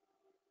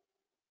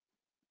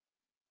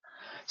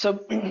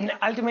 So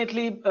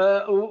ultimately,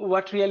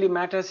 what really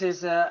matters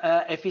is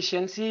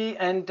efficiency,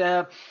 and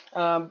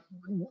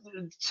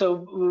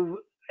so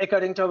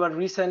according to our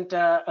recent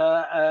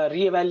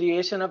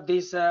reevaluation of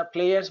these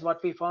players,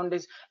 what we found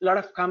is a lot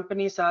of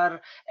companies are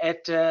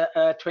at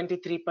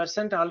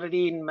 23%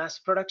 already in mass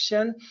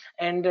production,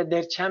 and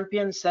their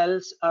champion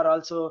cells are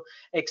also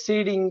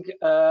exceeding,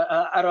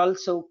 are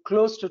also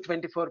close to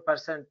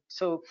 24%.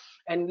 So,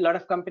 and a lot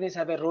of companies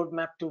have a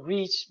roadmap to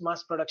reach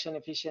mass production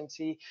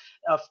efficiency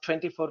of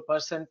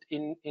 24%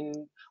 in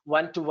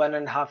 1 to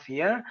 1.5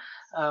 years.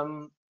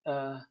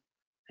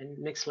 And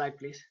next slide,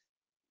 please.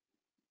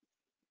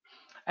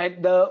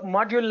 At the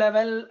module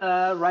level,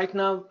 right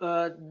now,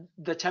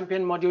 the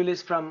champion module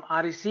is from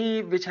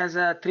REC, which has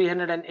a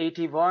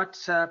 380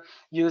 watts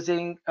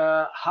using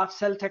half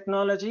cell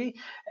technology,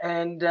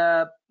 and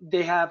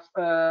they have,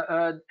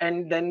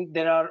 and then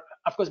there are,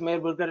 of course,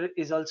 Meyer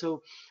is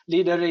also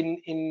leader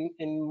in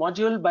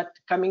module. But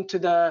coming to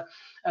the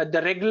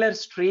regular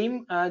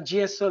stream,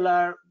 GS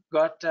Solar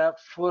got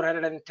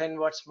 410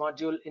 watts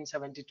module in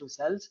 72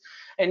 cells,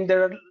 and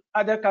there are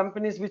other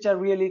companies which are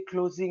really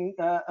closing,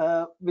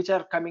 which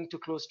are coming to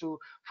close to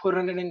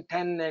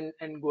 410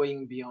 and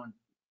going beyond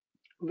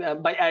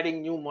by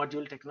adding new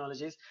module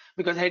technologies,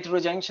 because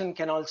heterojunction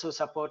can also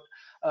support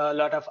a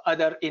lot of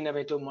other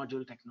innovative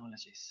module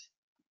technologies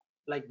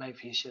like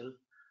bifacial.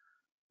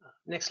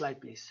 Next slide,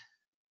 please.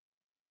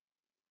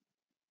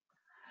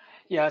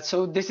 Yeah,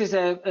 so this is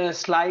a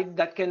slide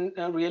that can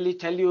really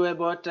tell you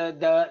about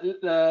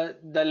the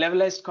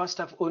levelized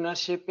cost of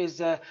ownership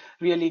is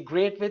really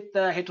great with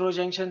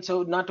heterojunction.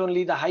 So not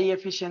only the high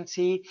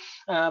efficiency,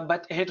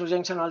 but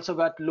heterojunction also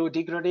got low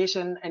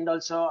degradation and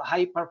also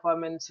high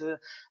performance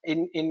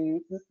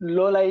in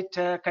low light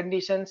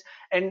conditions,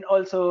 and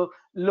also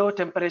low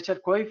temperature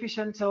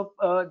coefficient. So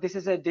this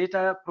is a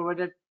data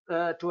provided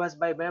to us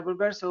by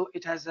Meyer. So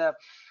it has a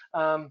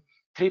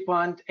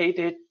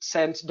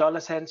 3.88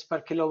 dollars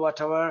per kilowatt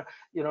hour,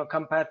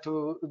 compared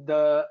to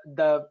the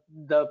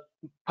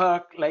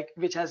PERC, like,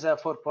 which has a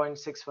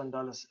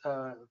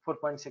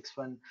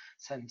 4.61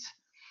 cents.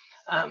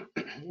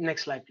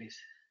 Next slide, please.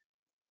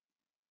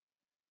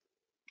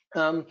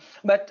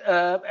 But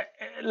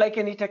like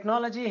any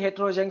technology,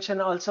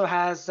 heterojunction also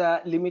has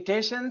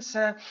limitations.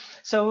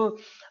 So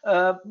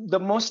the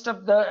most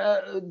of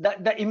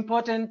the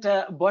important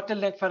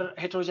bottleneck for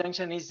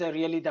heterojunction is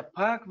really the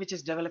PERC, which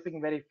is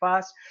developing very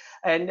fast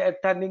and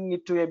turning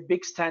it to a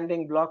big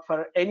standing block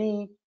for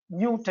any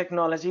new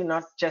technology,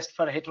 not just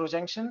for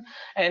heterojunction.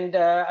 And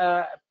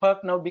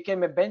PERC now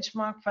became a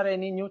benchmark for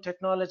any new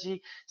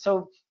technology.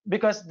 So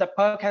because the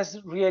PERC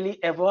has really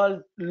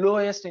evolved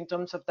lowest in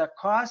terms of the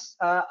cost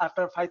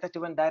after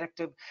 531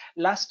 directive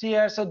last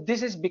year. So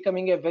this is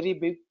becoming a very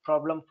big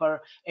problem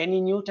for any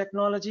new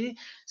technology.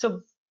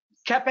 So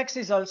CapEx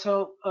is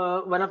also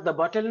one of the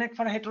bottleneck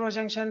for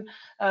heterojunction,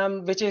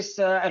 which is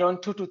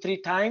around 2 to 3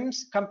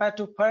 times compared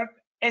to PERC,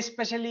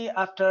 especially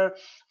after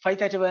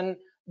 531,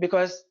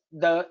 because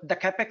the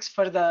CapEx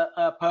for the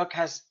PERC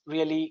has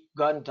really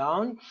gone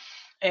down.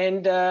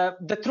 And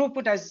the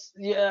throughput, as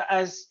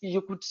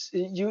you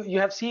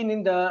have seen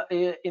in the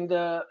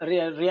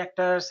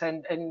reactors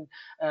and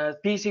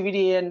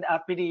PCVD and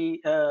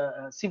RPD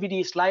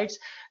CVD slides.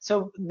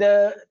 So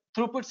the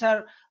throughputs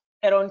are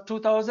around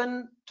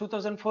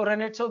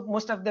 2,400. So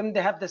most of them,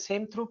 they have the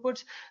same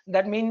throughputs.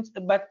 That means,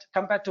 but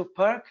compared to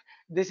PERC,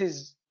 this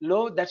is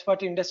low. That's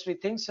what industry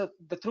thinks. So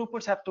the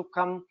throughputs have to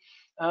come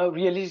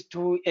really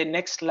to a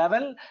next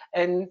level,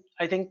 and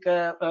I think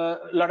a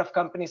lot of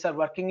companies are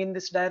working in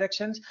this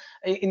direction,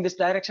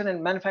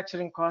 and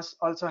manufacturing costs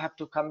also have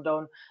to come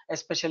down,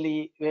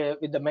 especially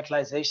with the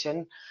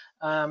metallization.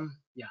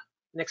 Yeah,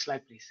 next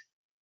slide, please.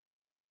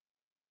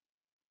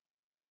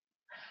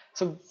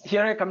 So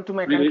here I come to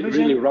my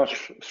conclusion. Really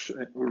rush,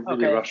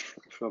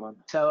 Shravan.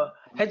 So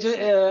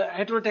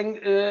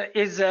Heterojunction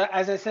is,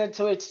 as I said,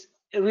 so it's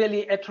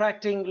really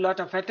attracting a lot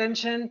of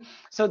attention.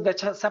 So the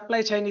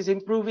supply chain is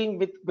improving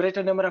with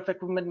greater number of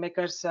equipment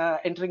makers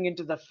entering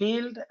into the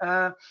field.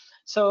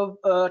 So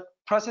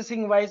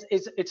processing wise,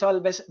 it's all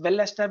well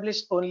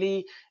established.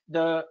 Only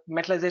the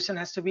metallization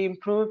has to be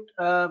improved,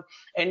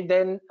 and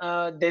then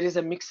there is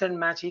a mix and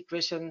match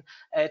equation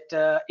at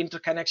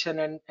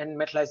interconnection and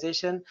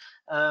metallization.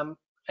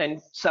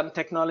 And some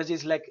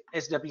technologies like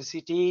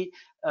SWCT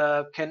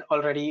can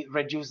already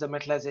reduce the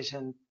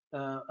metallization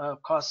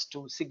cost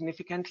to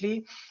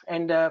significantly,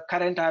 and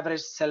current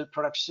average cell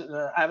production,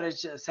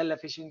 average cell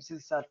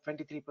efficiencies are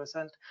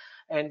 23%,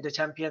 and the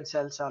champion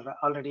cells are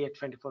already at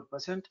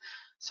 24%.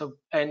 So,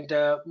 and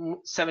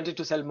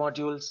 72 cell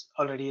modules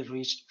already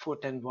reached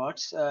 410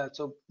 watts.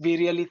 So we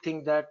really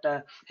think that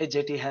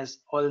HJT has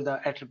all the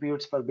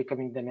attributes for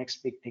becoming the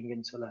next big thing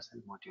in solar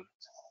cell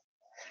modules.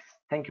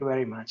 Thank you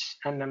very much,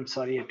 and I'm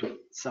sorry it took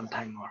some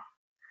time more.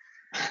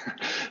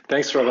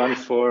 Thanks, Shravan,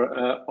 for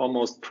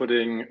almost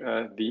putting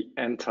the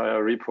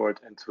entire report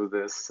into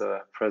this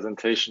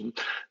presentation.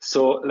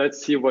 So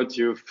let's see what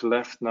you've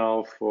left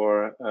now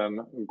for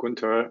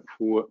Gunter,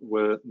 who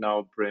will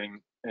now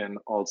bring in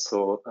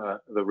also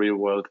the real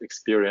world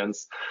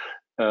experience.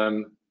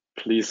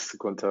 Please,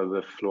 Gunter,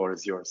 the floor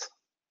is yours.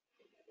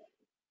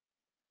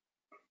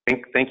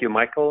 Thank you,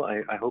 Michael.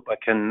 I hope I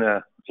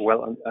can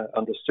well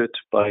understood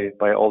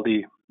by all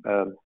the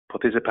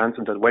participants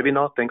in that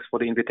webinar. Thanks for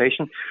the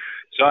invitation.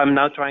 So I'm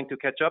now trying to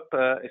catch up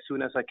as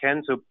soon as I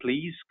can. So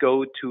please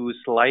go to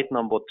slide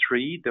number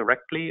 3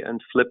 directly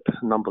and flip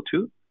number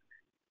 2.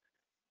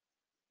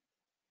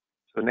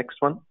 So next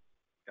one.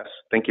 Yes,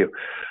 thank you.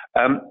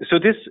 So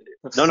this,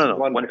 no,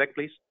 one back,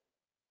 please.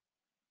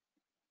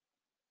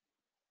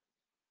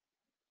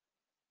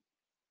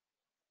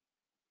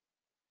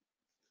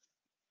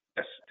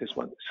 Yes, this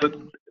one. So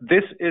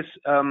this is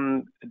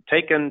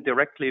taken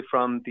directly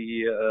from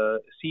the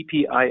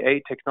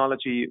CPIA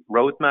technology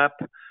roadmap,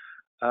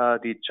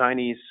 the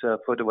Chinese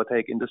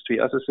Photovoltaic Industry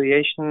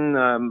Association.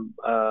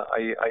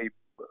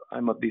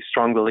 I'm of the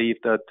strong belief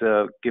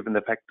that given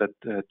the fact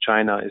that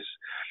China is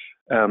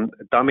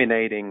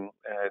dominating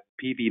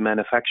PV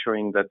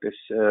manufacturing, that this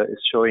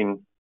is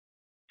showing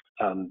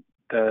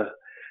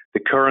the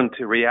current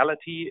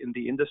reality in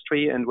the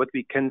industry. And what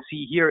we can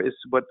see here is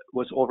what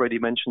was already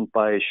mentioned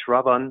by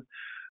Shravan,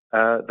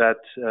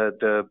 that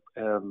the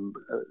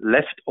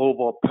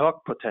leftover PERC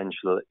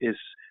potential is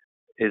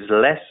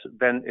less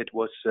than it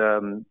was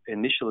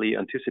initially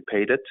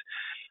anticipated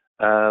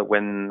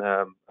when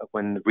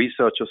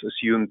researchers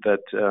assumed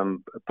that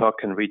PERC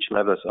can reach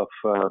levels of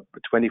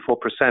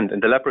 24%. In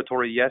the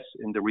laboratory, yes.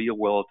 In the real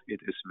world,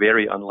 it is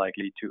very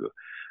unlikely to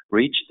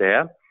reach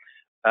there.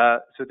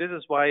 So this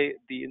is why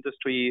the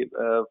industry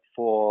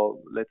for,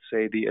 let's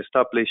say, the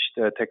established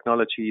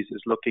technologies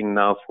is looking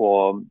now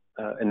for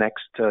a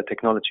next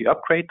technology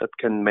upgrade that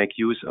can make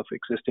use of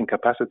existing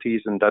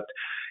capacities, and that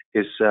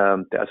is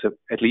there's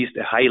at least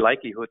a high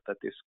likelihood that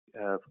this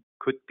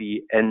could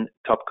be in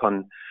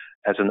TOPCon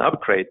as an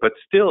upgrade. But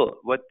still,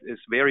 what is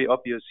very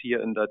obvious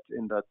here in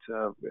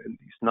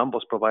these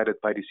numbers provided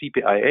by the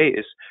CPIA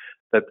is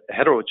that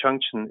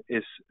heterojunction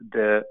is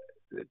the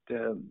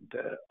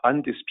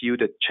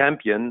undisputed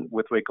champion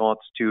with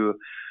regards to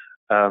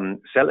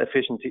cell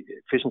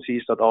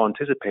efficiencies that are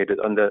anticipated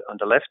on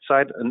the left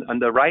side. And on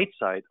the right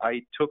side,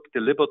 I took the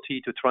liberty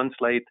to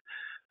translate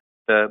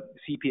the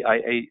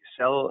CPIA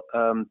cell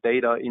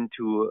data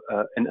into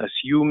an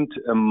assumed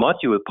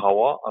module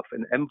power of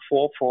an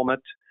M4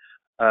 format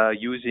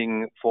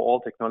using for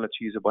all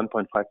technologies a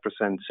 1.5%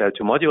 cell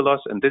to module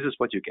loss, and this is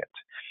what you get.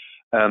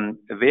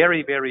 A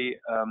very, very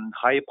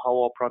high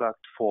power product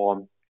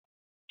for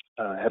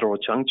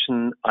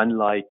heterojunction,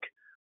 unlike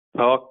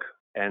PERC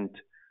and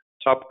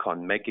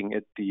TOPCon, making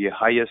it the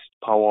highest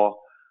power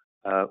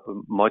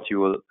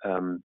module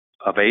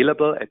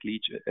available, at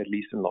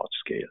least in large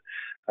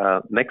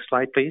scale. Next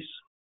slide, please.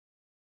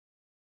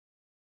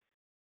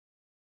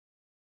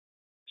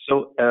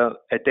 So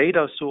a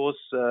data source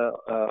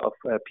of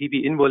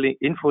PV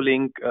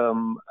InfoLink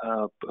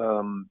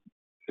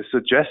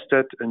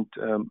suggested and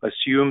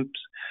assumed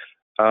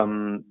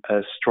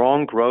a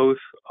strong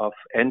growth of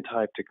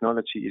N-type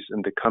technologies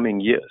in the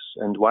coming years.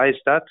 And why is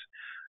that?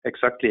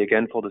 Exactly,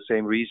 again, for the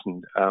same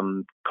reason.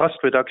 Cost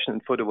reduction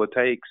in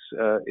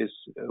photovoltaics is,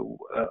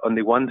 on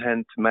the one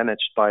hand,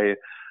 managed by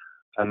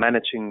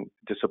managing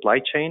the supply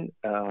chain,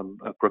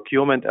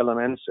 procurement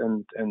elements,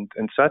 and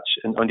such.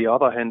 And on the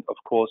other hand, of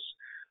course,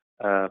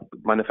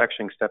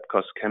 manufacturing step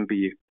costs can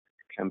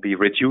be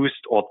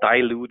reduced or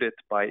diluted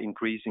by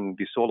increasing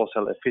the solar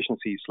cell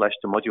efficiency /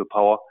 the module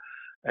power.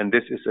 And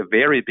this is a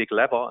very big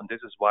lever, and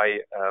this is why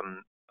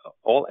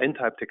all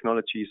N-type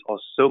technologies are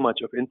so much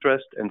of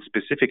interest, and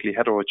specifically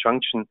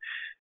heterojunction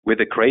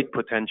with a great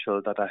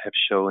potential that I have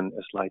shown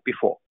a slide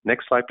before.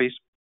 Next slide, please.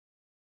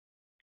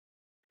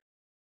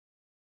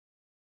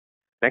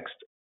 Next.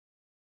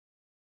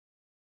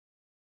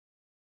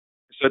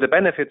 So the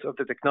benefits of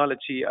the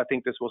technology, I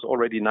think this was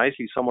already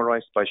nicely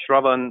summarized by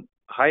Shravan.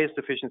 Highest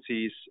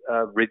efficiencies,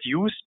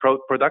 reduced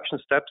production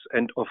steps,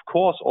 and of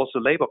course also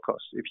labor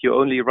costs. If you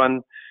only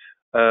run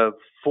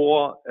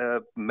 4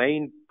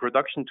 main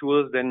production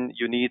tools, then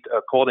you need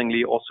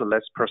accordingly also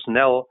less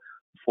personnel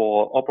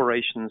for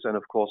operations and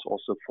of course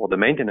also for the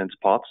maintenance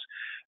parts.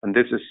 And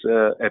this is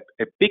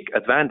a big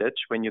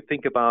advantage when you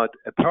think about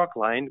a PERC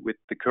line with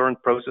the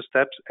current process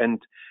steps and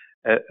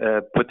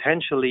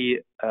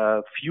potentially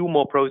few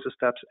more process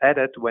steps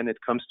added when it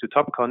comes to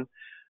TOPCon.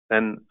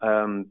 Then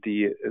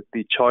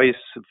the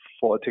choice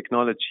for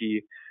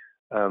technology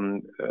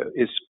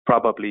is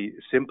probably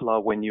simpler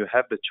when you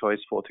have the choice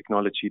for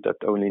technology that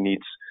only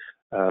needs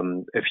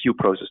a few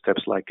process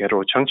steps like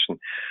heterojunction.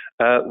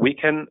 We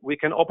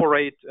can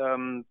operate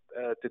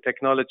the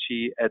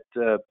technology at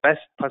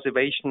best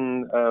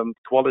passivation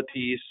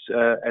qualities,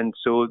 and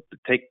so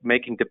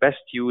making the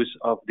best use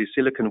of the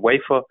silicon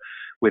wafer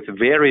with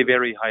very,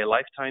 very high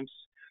lifetimes.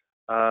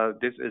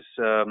 This is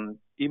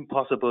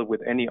impossible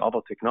with any other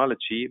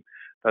technology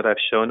that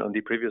I've shown on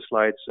the previous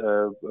slides,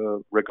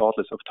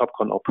 regardless of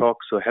TOPCon or PERC.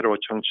 So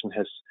heterojunction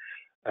has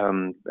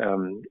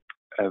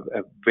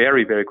a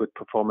very, very good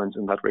performance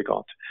in that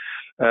regard.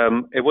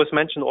 It was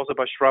mentioned also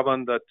by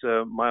Shravan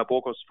that Meyer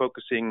is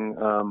focusing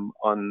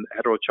on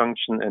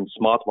heterojunction and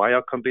smart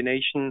wire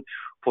combination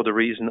for the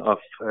reason of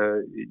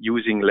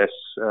using less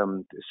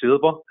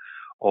silver.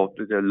 or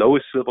the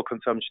lowest silver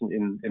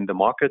consumption in the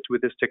market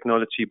with this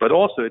technology, but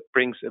also it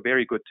brings a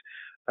very good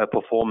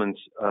performance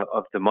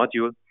of the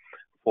module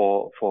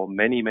for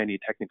many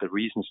technical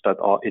reasons that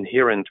are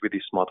inherent with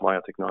the smart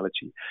wire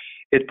technology.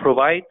 It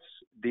provides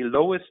the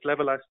lowest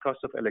levelized cost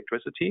of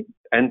electricity,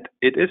 and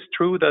it is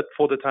true that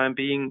for the time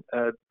being,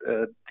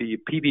 the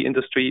PV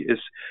industry is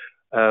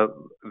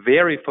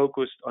very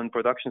focused on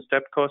production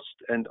step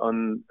cost and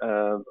on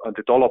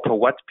the dollar per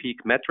watt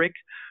peak metric,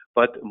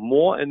 but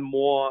more and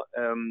more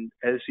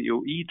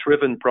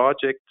LCOE-driven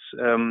projects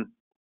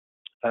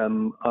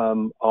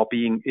are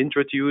being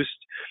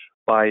introduced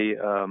by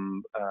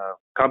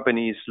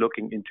companies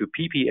looking into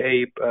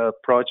PPA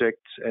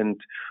projects and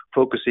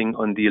focusing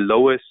on the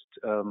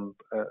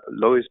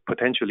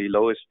potentially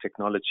lowest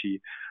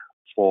technology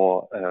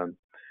for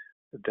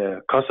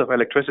the cost of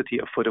electricity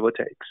of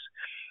photovoltaics.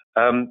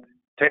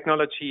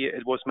 Technology,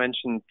 it was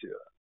mentioned,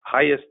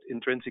 highest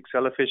intrinsic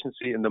cell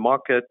efficiency in the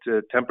market.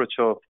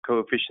 Temperature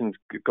coefficient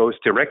goes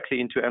directly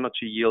into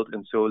energy yield,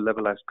 and so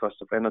levelized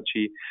cost of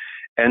energy.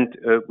 And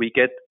we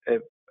get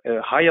a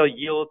higher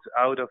yield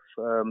out of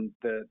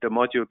the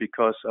module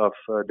because of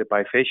the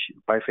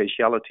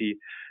bifaciality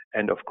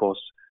and, of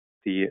course,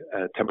 the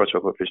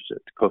temperature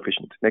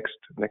coefficient. Next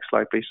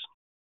slide, please.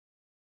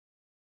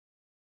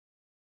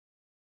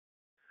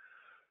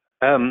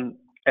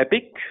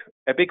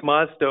 A big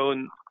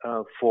milestone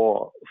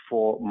for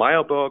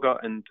Meyer Burger,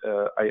 and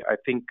I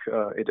think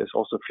it is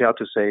also fair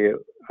to say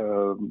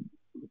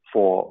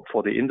for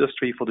the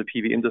industry, for the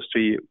PV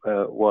industry,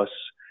 was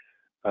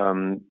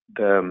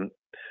the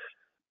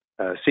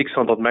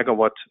 600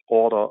 megawatt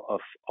order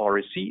of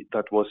REC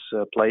that was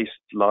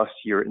placed last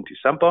year in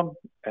December.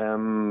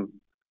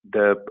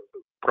 The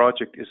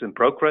project is in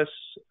progress.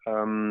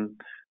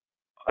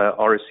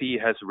 REC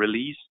has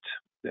released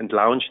and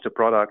launched the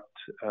product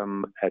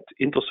at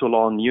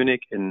Intersolar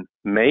Munich in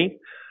May.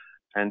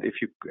 And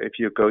if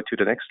you go to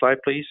the next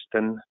slide, please,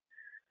 then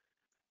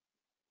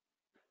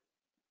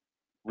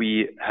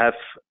we have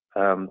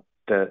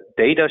the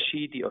data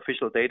sheet, the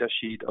official data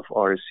sheet of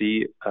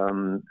REC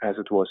as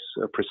it was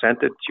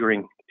presented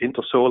during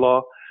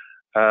Intersolar.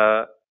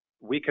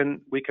 We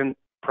can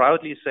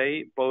proudly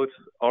say, both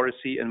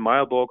REC and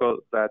Meyer Burger,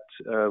 that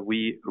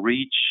we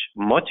reach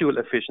module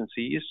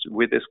efficiencies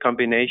with this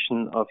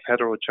combination of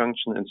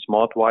heterojunction and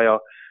smart wire,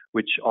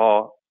 which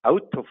are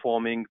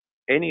outperforming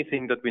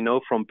anything that we know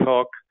from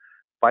PERC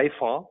by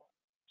far.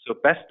 So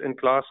best in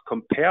class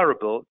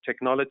comparable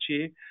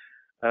technology.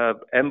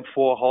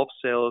 M4 half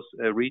cells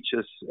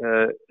reaches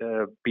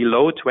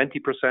below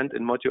 20%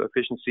 in module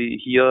efficiency.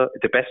 Here,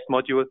 the best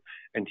module,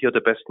 and here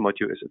the best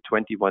module is at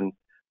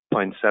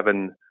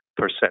 21.7%.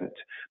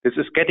 This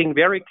is getting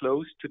very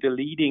close to the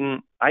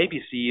leading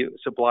IBC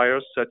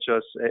suppliers such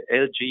as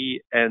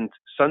LG and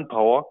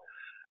SunPower.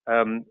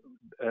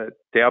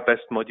 Their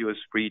best modules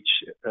reach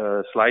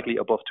slightly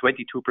above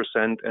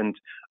 22%, and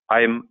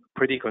I'm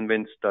pretty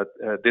convinced that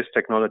this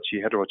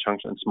technology,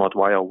 heterojunction and smart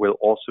wire, will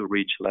also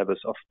reach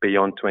levels of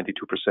beyond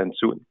 22%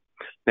 soon.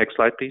 Next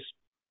slide, please.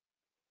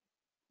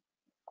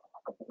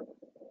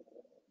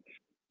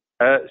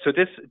 So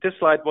this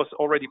slide was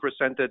already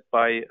presented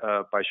by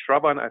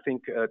Shravan. I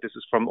think this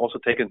is also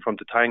taken from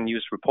the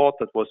TaiyangNews report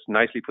that was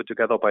nicely put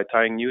together by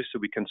TaiyangNews, so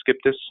we can skip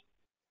this.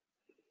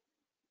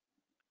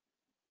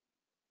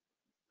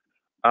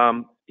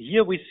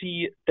 Here we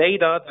see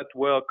data that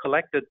were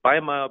collected by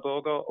Meyer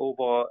Burger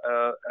over,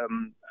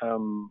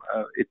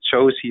 it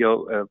shows here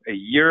a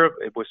year.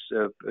 It was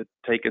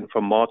taken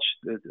from March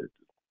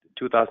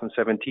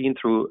 2017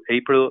 through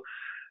April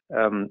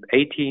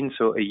 18,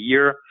 so a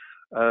year,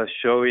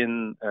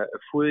 showing a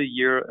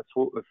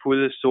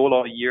full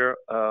solar year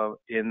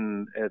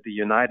in the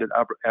United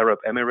Arab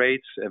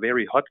Emirates, a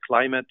very hot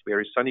climate,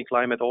 very sunny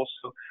climate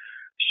also,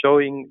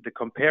 showing the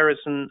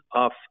comparison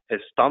of a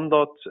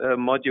standard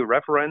module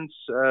reference,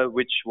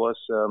 which was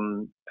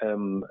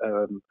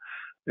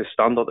the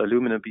standard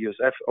aluminum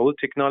BSF old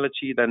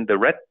technology. Then the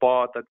red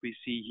bar that we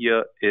see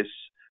here is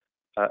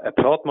a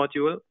PERT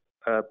module,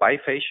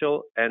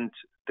 bifacial, and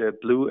the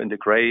blue and the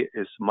gray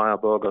is Meyer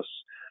Burger's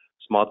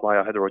smart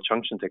wire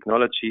heterojunction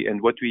technology.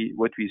 And what we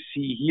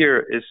see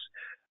here is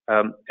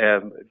a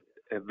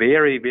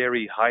very,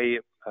 very high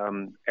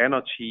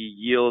energy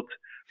yield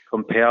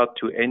compared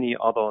to any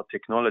other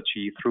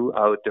technology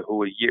throughout the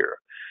whole year,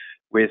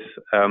 with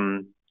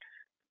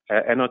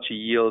energy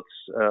yields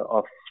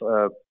of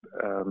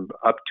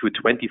up to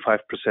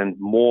 25%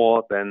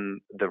 more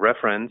than the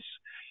reference.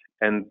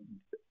 And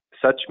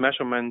such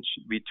measurements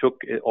we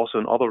took also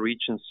in other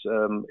regions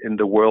in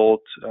the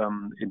world,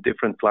 in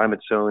different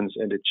climate zones,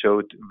 and it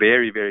showed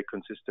very, very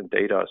consistent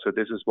data. So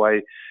this is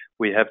why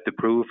we have the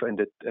proof and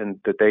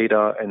the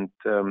data and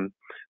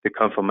the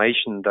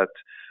confirmation that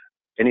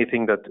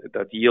anything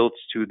that yields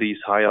to these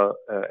higher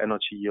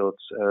energy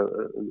yields,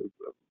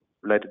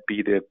 let it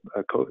be the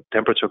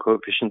temperature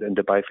coefficient and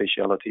the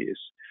bifaciality,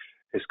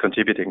 is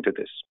contributing to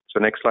this. So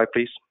next slide,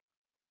 please.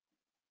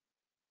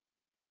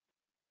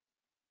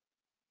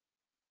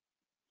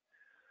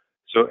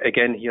 So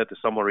again, here the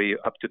summary,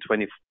 up to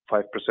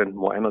 25%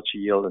 more energy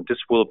yield, and this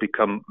will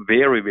become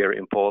very, very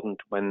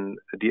important when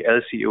the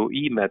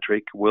LCOE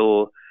metric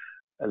will,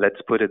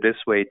 let's put it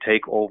this way,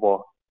 take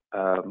over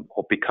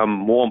or become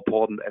more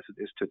important as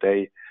it is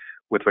today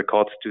with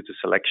regards to the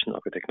selection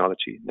of a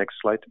technology. Next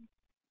slide.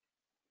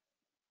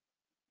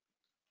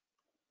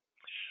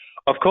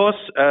 Of course,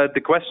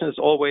 the question is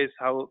always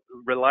how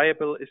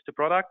reliable is the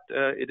product.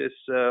 It is,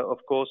 of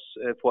course,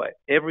 for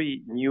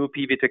every new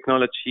PV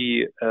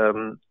technology,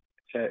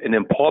 an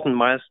important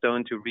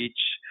milestone to reach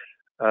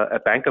a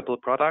bankable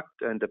product,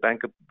 and the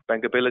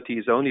bankability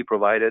is only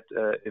provided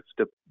if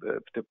the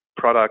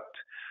product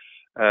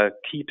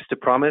keeps the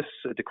promise,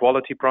 the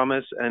quality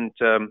promise, and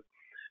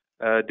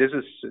this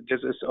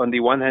is on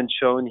the one hand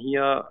shown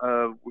here.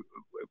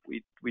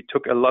 We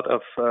took a lot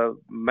of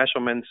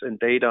measurements and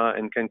data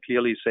and can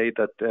clearly say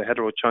that the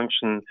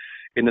heterojunction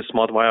in a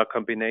smart wire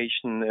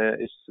combination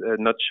is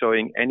not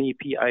showing any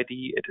PID.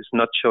 It is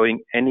not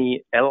showing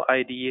any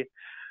LID.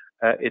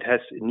 It has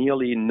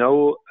nearly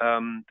no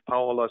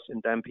power loss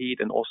in damp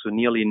heat and also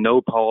nearly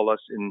no power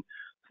loss in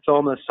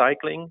thermal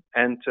cycling.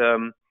 And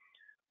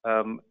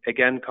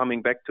again,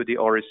 coming back to the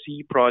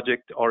RSC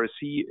project,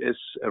 RSC is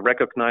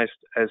recognized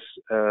as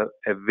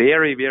a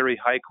very, very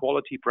high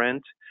quality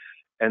brand.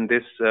 And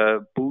this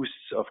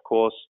boosts, of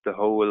course, the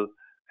whole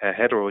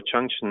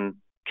heterojunction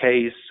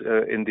case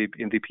in the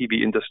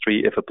PV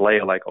industry if a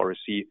player like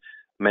RSC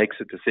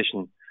makes a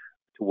decision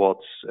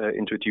towards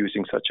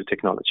introducing such a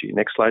technology.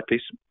 Next slide,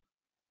 please.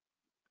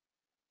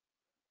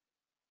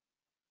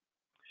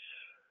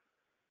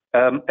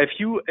 A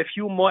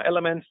few more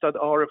elements that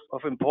are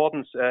of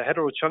importance.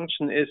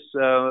 Heterojunction is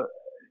a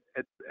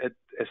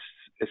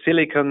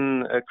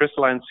silicon,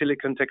 crystalline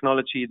silicon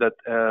technology that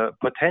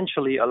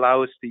potentially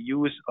allows the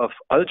use of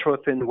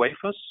ultra-thin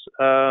wafers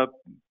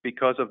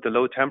because of the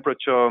low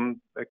temperature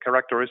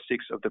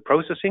characteristics of the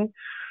processing.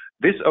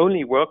 This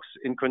only works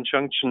in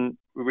conjunction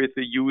with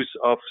the use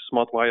of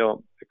smart wire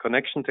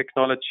connection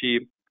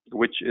technology,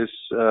 which is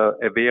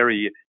a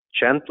very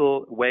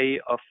gentle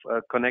way of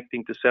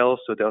connecting the cells,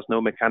 so there's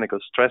no mechanical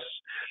stress.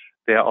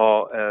 There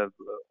are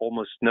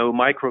almost no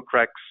micro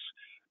cracks.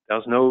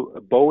 There's no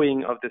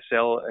bowing of the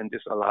cell, and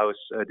this allows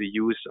the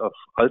use of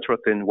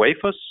ultra-thin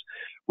wafers,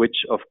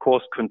 which of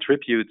course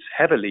contributes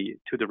heavily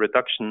to the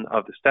reduction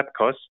of the step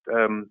cost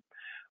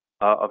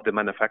of the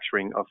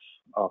manufacturing of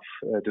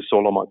the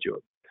solar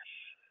module.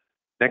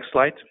 Next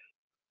slide.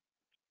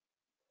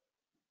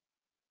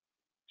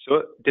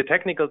 So the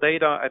technical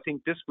data, I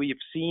think this we've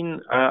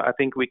seen. I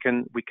think we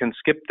can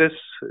skip this.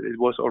 It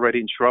was already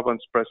in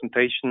Shravan's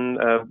presentation.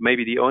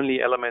 Maybe the only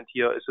element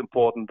here is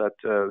important that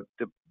the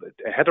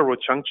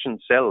heterojunction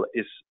cell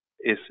is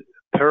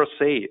per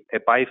se a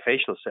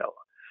bifacial cell,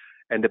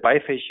 and the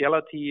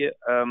bifaciality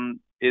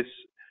is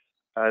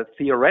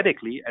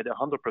theoretically at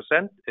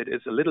 100%. It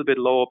is a little bit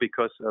lower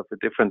because of a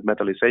different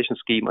metallization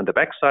scheme on the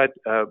backside.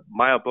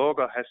 Meyer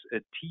has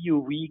a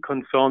TUV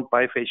confirmed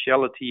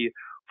bifaciality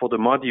for the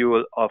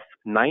module of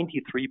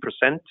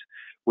 93%,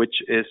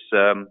 which is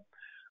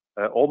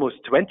almost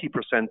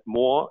 20%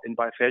 more in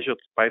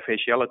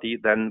bifaciality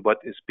than what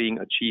is being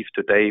achieved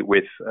today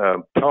with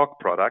PERC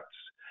products.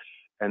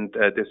 And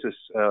this is,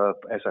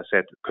 as I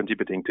said,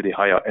 contributing to the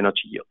higher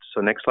energy yield.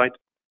 So next slide.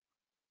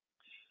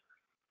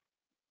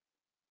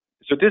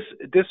 So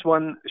this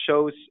one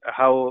shows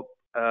how,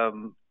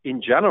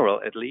 in general,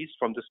 at least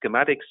from the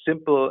schematic,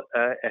 simple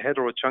a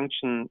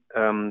heterojunction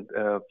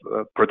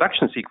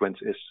production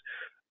sequence is.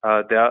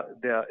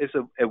 There is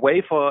a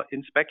wafer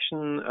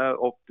inspection,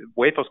 or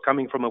wafers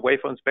coming from a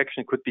wafer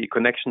inspection could be a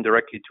connection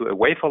directly to a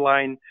wafer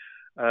line.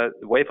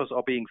 Wafers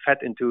are being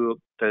fed into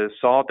the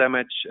SAW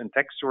damage and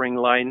texturing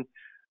line.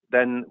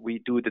 Then we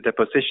do the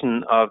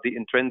deposition of the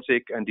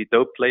intrinsic and the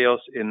doped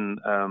layers in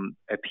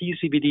a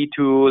PCVD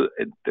tool.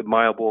 The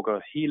Meyer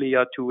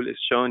Helia tool is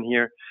shown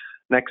here.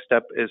 Next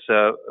step is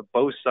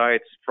both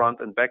sides, front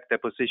and back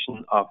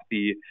deposition of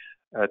the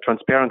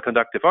transparent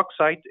conductive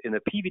oxide in a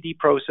PVD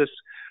process.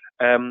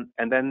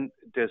 And then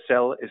the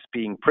cell is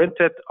being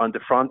printed on the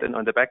front and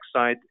on the back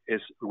side,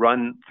 is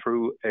run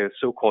through a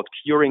so-called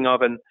curing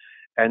oven,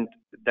 and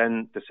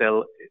then the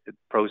cell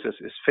process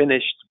is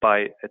finished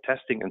by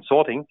testing and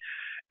sorting.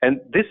 And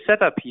this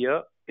setup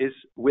here is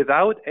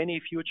without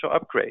any future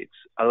upgrades,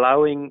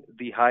 allowing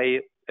the high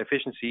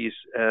efficiencies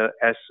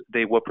as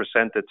they were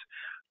presented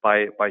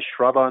by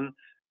Shravan.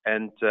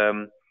 And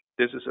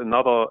this is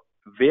another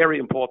very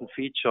important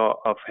feature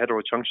of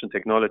heterojunction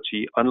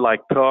technology,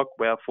 unlike PERC,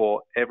 where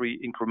for every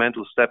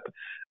incremental step,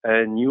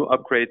 new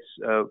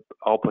upgrades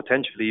are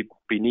potentially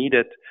be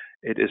needed.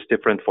 It is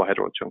different for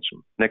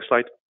heterojunction. Next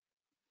slide.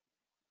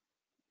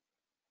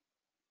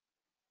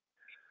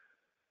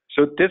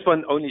 So this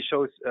one only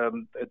shows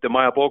the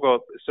Meyer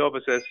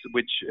services,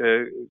 which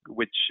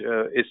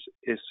is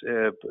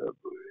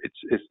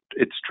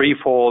it's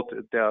threefold.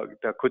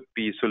 There could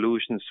be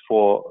solutions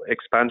for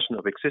expansion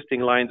of existing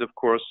lines. Of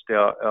course, there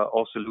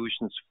are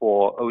solutions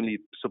for only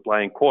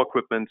supplying core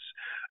equipments,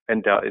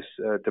 and there is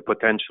the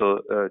potential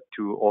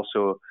to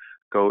also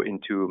go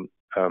into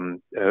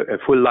a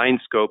full line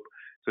scope.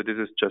 So this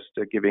is just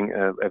giving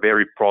a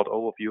very broad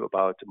overview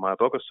about Meyer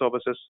Burger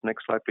services.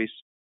 Next slide, please.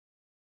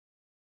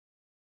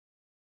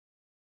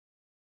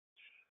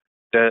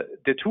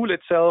 The tool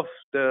itself,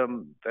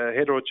 the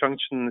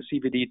Heterojunction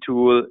CVD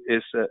tool,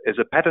 is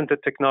a patented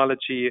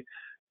technology.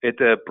 It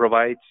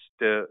provides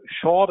the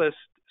shortest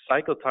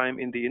cycle time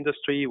in the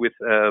industry with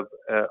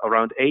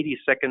around 80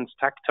 seconds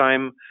takt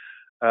time.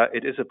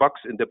 It is a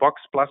box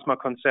plasma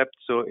concept,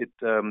 so it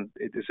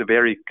is a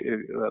very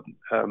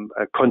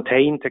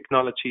contained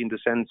technology in the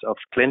sense of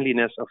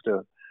cleanliness of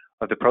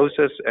the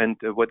process. And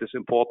what is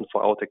important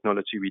for our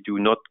technology, we do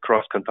not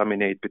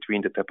cross-contaminate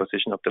between the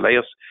deposition of the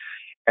layers.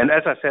 And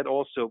as I said,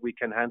 also we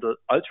can handle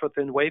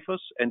ultra-thin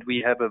wafers, and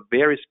we have a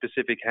very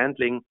specific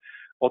handling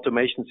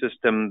automation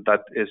system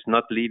that is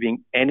not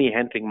leaving any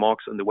handling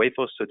marks on the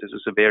wafers. So this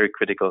is a very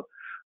critical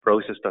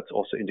process that's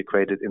also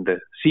integrated in the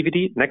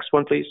CVD. Next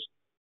one, please.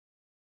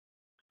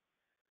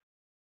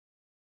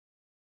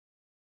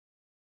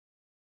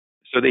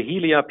 So the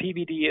Helia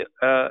PVD,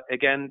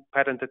 again,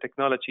 patented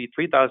technology,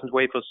 3,000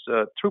 wafers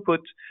throughput,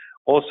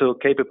 also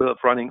capable of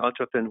running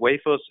ultra-thin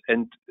wafers.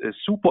 And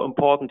super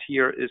important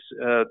here is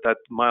that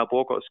Meyer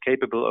Burger is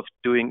capable of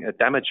doing a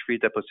damage-free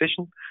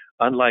deposition,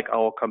 unlike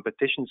our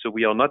competition. So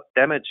we are not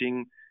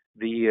damaging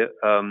the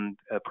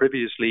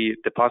previously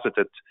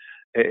deposited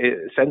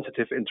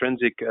sensitive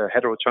intrinsic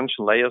heterojunction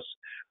layers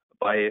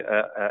by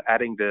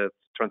adding the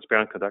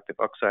transparent conductive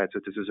oxide. So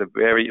this is a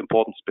very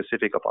important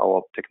specific of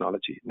our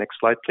technology. Next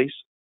slide, please.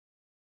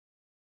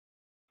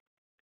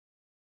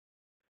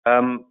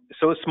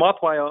 So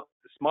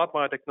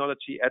SmartWire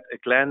technology at a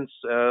glance,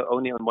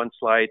 only on one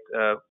slide.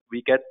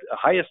 We get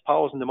highest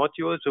powers in the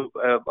module, so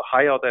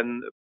higher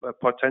than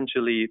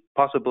potentially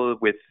possible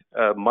with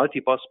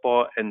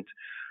multi-busbar and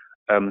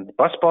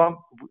busbar.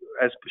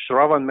 As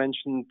Shravan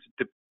mentioned,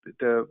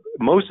 the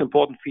most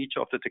important feature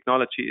of the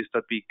technology is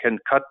that we can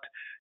cut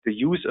the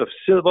use of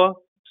silver.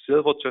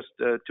 Silver, just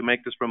to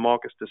make this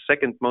remark, is the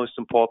second most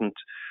important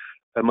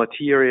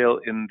material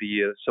in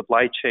the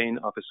supply chain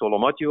of a solar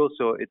module.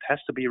 So it has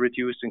to be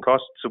reduced in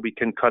cost. So we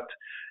can cut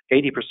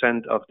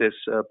 80% of this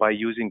by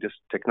using this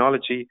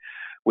technology.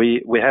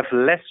 We have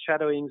less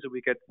shadowing, so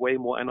we get way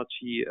more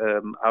energy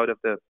out of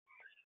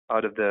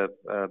the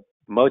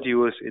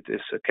modules. It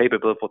is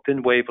capable for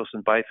thin wafers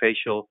and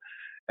bifacial,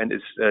 and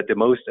is the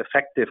most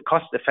effective,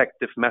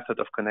 cost-effective method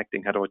of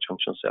connecting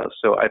heterojunction cells.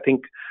 So I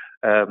think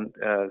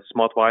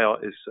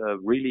SmartWire is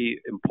really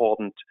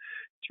important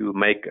to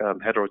make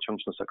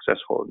heterojunction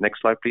successful.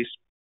 Next slide, please.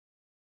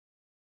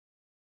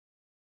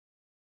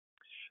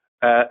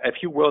 A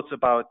few words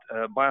about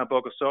Meyer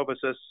Burger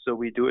services. So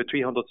we do a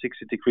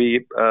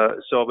 360-degree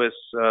service,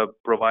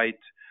 provide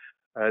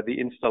the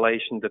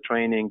installation, the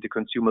training, the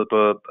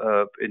consumable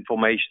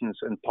informations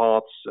and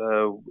parts.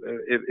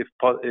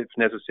 If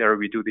necessary,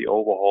 we do the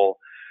overhaul,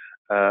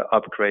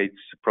 upgrades,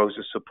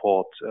 process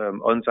support,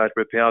 on-site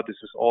repair. This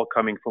is all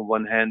coming from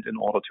one hand in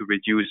order to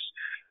reduce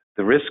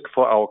the risk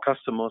for our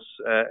customers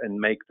and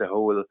make the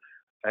whole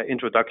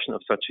introduction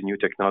of such a new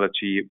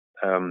technology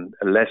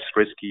less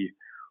risky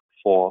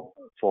for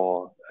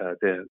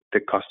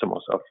the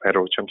customers of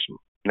Heterojunction.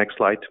 Next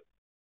slide.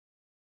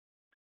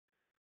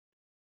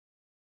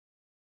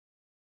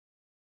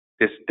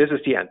 This is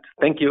the end.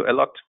 Thank you a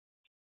lot.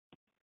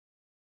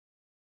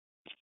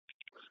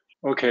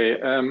 Okay,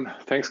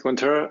 thanks,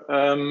 Gunter.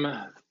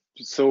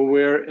 So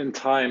we're in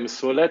time.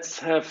 So let's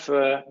have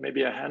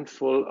maybe a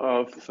handful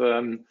of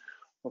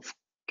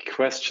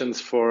questions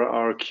for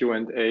our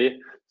Q&A.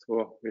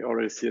 So we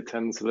already see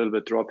attendance a little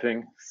bit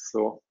dropping.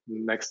 So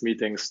next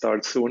meeting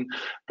starts soon.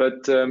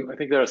 But I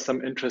think there are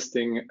some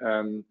interesting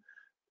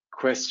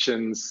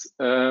questions.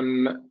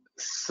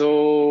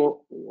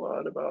 So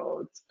what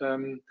about?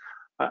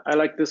 I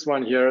like this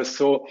one here.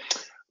 So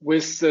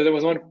there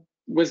was one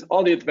with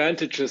all the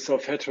advantages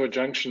of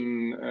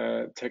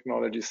heterojunction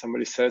technology.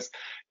 Somebody says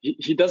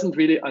he doesn't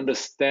really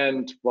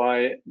understand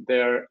why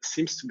there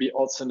seems to be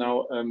also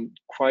now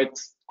quite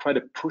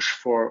a push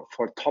for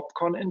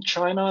TOPCon in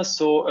China.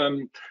 So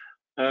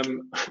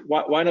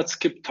why not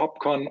skip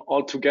TOPCon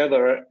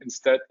altogether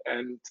instead,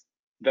 and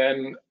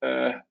then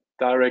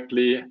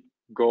directly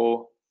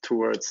go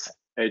towards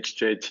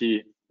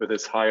HJT with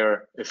its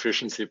higher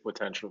efficiency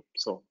potential?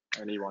 So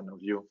any one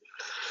of you.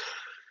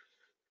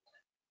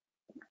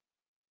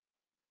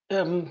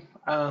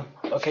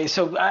 Okay,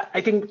 so I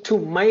think to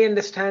my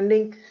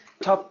understanding,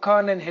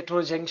 TOPCon and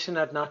heterojunction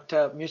are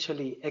not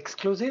mutually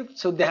exclusive,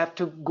 so they have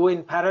to go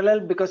in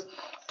parallel, because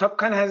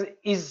TOPCon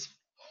is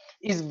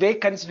way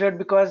considered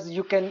because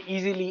you can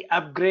easily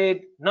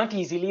upgrade, not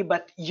easily,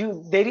 but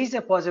there is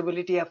a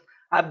possibility of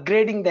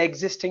upgrading the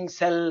existing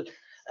cell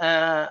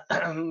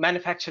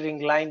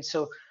manufacturing line.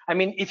 So I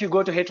mean, if you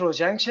go to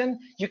heterojunction,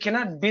 you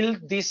cannot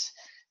build this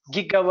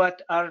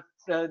gigawatt or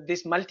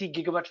this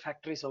multi-gigawatt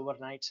factories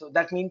overnight. So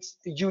that means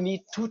you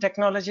need two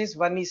technologies.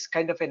 One is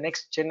kind of a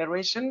next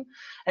generation,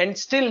 and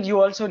still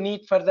you also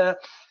need for the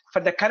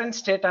current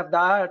state of the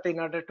art in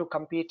order to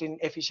compete in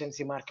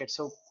efficiency market.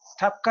 So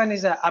TOPCon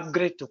is an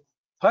upgrade to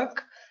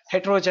PERC.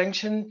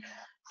 Heterojunction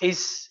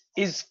is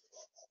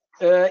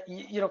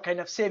kind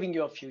of saving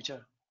your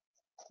future.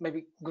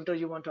 Maybe Gunter,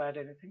 you want to add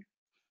anything?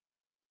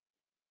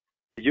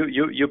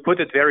 You put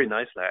it very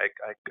nicely.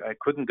 I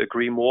couldn't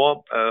agree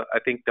more. I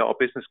think there are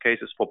business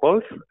cases for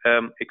both.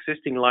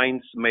 Existing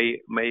lines may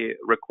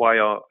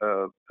require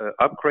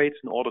upgrades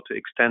in order to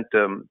extend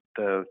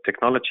the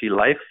technology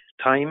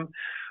lifetime.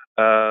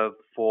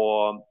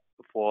 For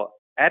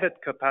added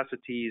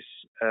capacities,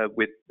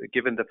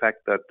 given the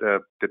fact that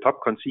the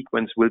TOPCon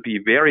sequence will be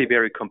very,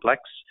 very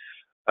complex,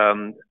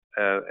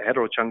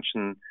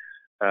 heterojunction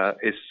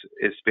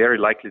is very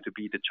likely to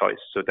be the choice.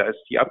 So there's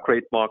the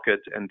upgrade market,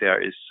 and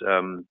there is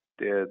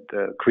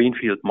the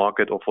greenfield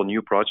market or for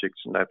new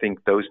projects, and I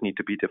think those need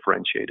to be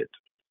differentiated.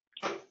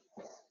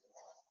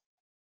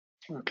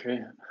 Okay,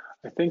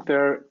 I think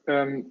there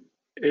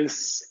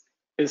is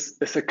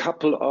a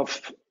couple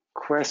of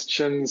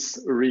questions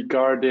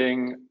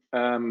regarding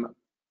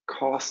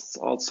costs,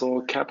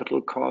 also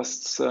capital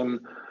costs,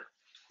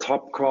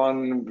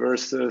 TOPCon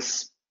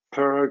versus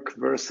PERC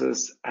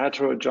versus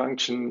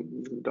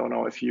heterojunction. Don't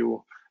know if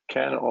you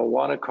can or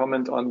want to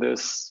comment on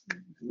this.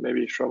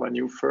 Maybe Shravan,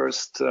 you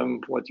first,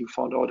 what you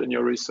found out in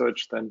your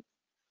research then.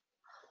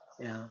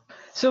 Yeah,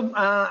 so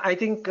I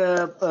think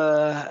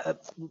the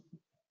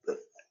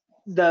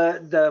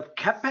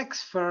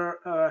capex for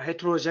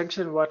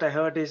heterojunction, what I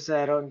heard is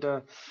around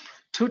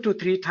 2 to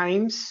 3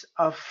 times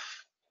of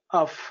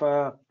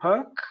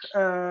PERC,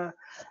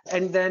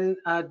 and then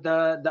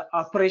the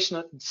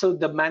operational, so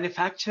the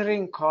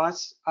manufacturing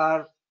costs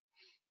are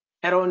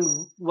around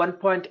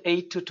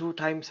 1.8 to 2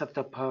 times of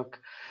the PERC.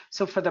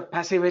 So for the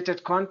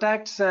passivated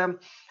contacts,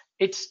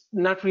 it's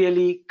not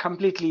really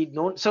completely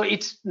known. So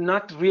it's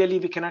not really,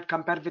 we cannot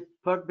compare with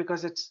PERC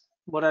because it's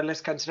more or less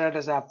considered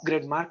as an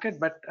upgrade market,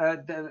 but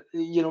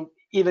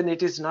even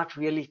it is not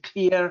really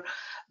clear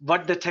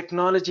what the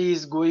technology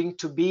is going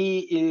to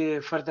be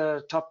for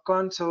the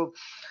TOPCon. So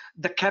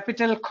the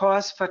capital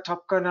costs for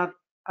TOPCon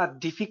are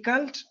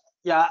difficult.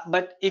 Yeah,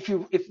 but if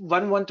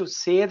one want to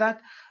say that,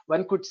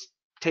 one could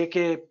take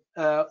a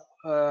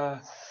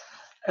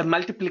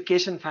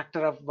multiplication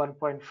factor of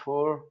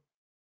 1.4,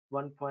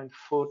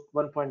 1.4,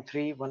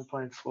 1.3,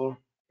 1.4.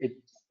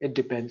 It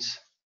depends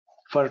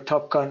for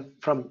TOPCon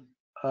from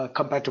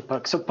compared to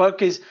PERC. So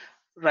PERC is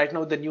right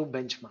now the new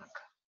benchmark.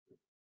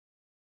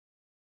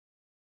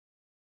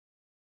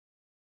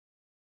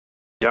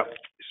 Yeah.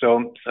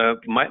 So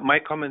my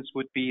comments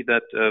would be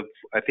that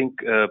I think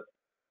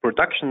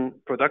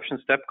production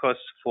step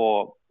costs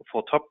for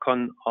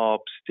TOPCon are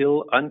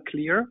still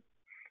unclear.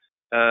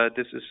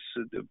 This is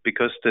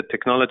because the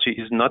technology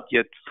is not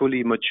yet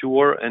fully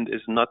mature and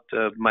is not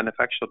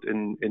manufactured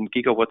in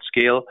gigawatt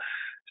scale.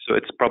 So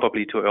it's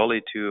probably too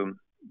early to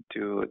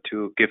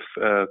give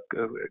a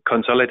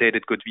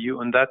consolidated good view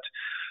on that.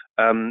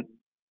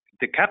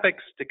 The capex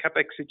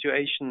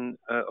situation,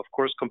 of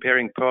course,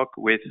 comparing PERC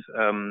with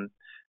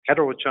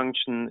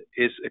heterojunction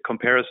is a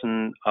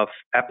comparison of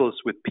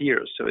apples with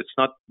pears. So it's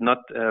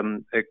not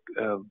an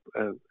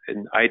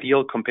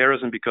ideal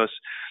comparison because,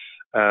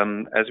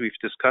 as we've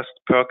discussed,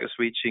 PERC is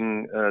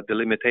reaching the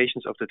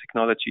limitations of the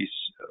technology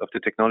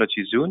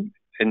soon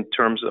in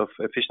terms of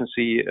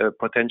efficiency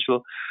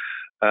potential,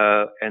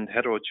 and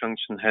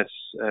heterojunction has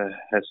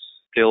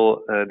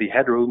still the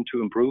headroom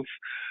to improve.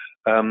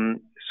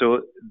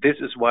 So this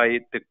is why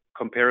the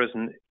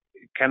comparison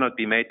cannot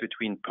be made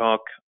between PERC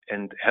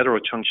and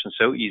heterojunction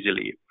so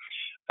easily.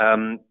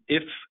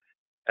 If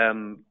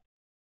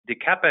the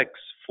capex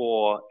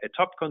for a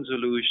TOPCon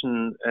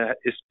solution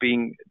is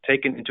being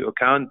taken into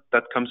account,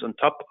 that comes on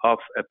top of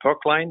a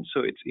PERC line,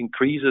 so it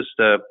increases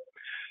the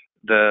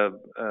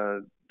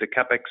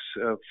capex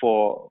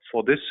for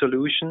this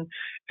solution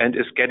and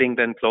is getting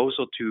then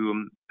closer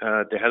to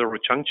the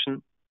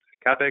heterojunction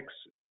capex,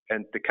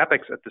 and the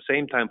capex at the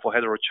same time for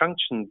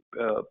heterojunction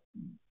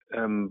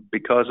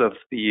because of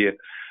the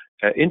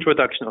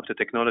introduction of the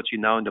technology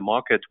now in the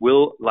market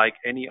will, like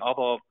any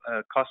other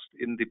cost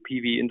in the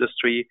PV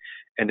industry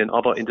and in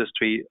other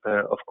industry,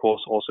 of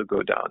course, also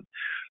go down.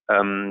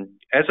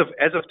 As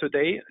of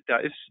today,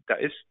 there is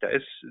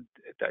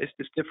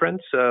this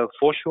difference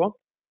for sure.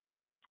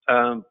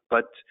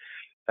 But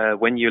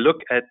when you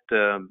look at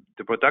the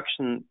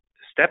production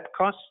step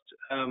cost,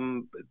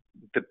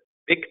 the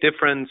big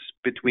difference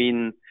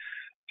between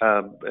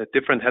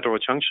different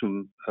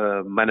heterojunction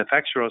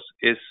manufacturers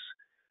is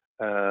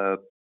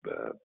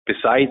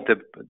beside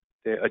the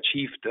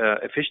achieved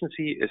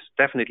efficiency is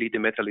definitely the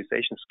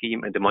metallization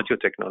scheme and the module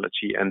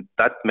technology, and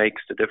that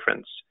makes the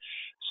difference.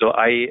 So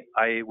I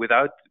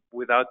without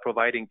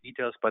providing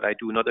details, but I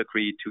do not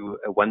agree to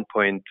a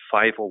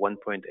 1.5 or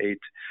 1.8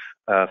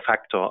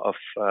 factor of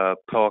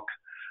PERC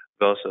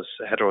versus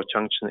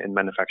heterojunction in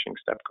manufacturing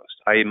step cost.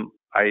 I'm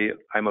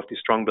of the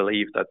strong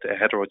belief that the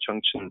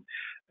heterojunction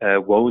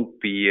won't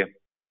be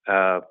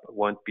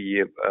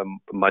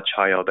much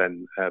higher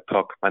than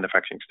PERC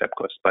manufacturing step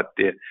cost, but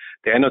the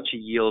energy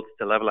yield,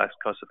 the levelized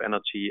cost of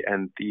energy,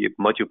 and the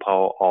module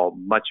power are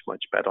much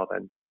better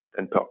than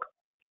PERC.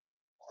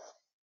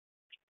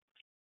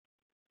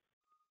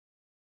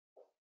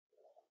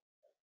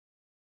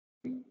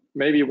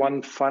 Maybe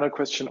one final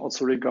question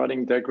also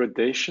regarding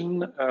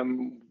degradation.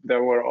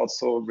 There were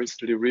also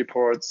recently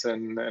reports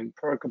in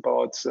PERC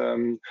about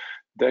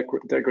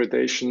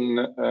degradation.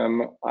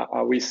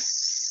 Are we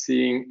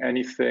seeing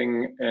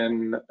anything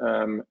in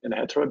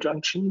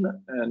heterojunction?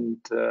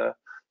 And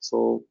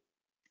so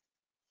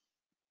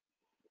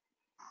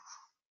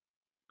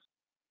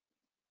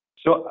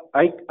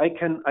I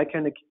can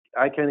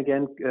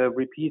again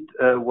repeat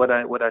what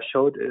I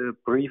showed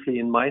briefly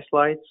in my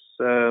slides.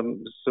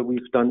 So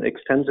we've done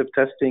extensive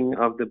testing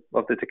of the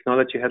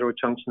technology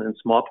heterojunction and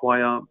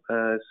SmartWire.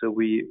 So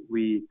we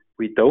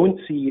don't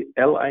see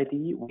LID,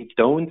 we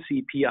don't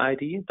see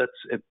PID.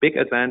 That's a big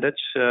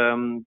advantage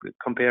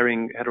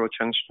comparing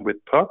heterojunction with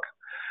PERC.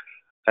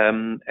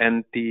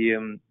 And the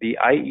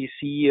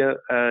IEC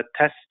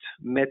test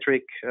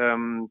metric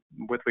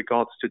with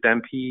regards to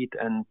damp heat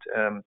and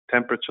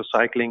temperature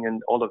cycling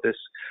and all of this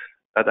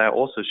that I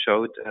also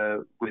showed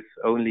with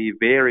only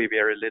very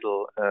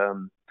little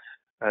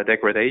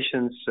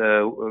degradations,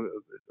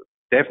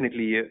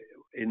 definitely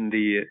in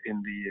the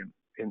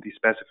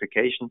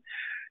specification.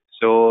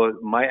 So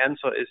my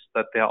answer is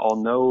that there are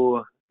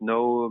no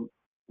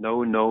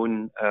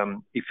known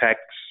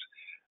effects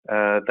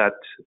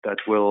that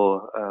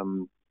will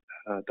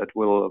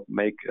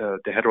make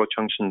the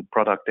heterojunction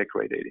product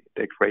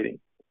degrading.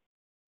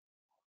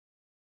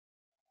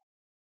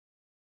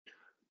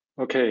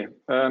 Okay,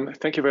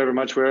 thank you very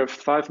much. We're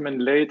 5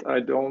 minutes late.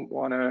 I don't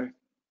want to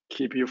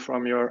keep you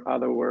from your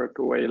other work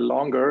away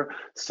longer.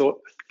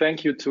 So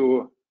thank you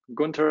to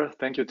Gunter,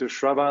 thank you to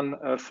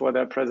Shravan for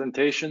their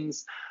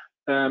presentations.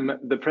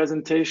 The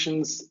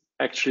presentations,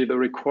 actually the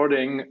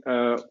recording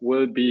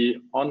will be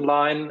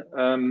online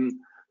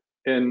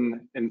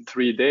in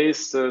 3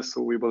 days.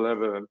 So we will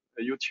have a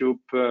YouTube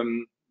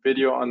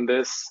video on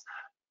this.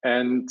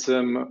 And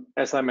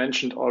as I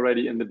mentioned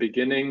already in the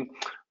beginning,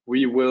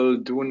 we will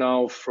do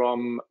now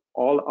from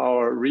all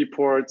our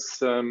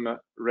reports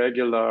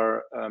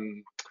regular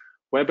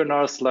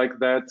webinars like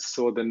that.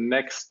 So the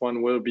next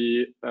one will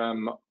be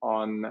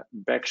on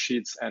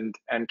backsheets and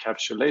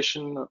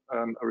encapsulation,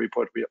 a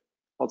report we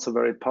also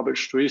very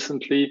published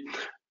recently.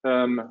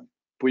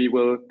 We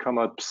will come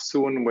up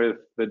soon with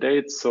the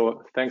dates.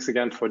 So thanks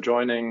again for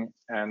joining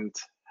and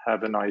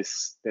have a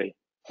nice day.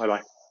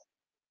 Bye-bye.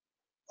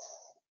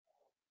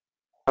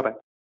 Bye-bye.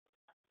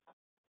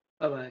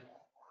 Bye-bye.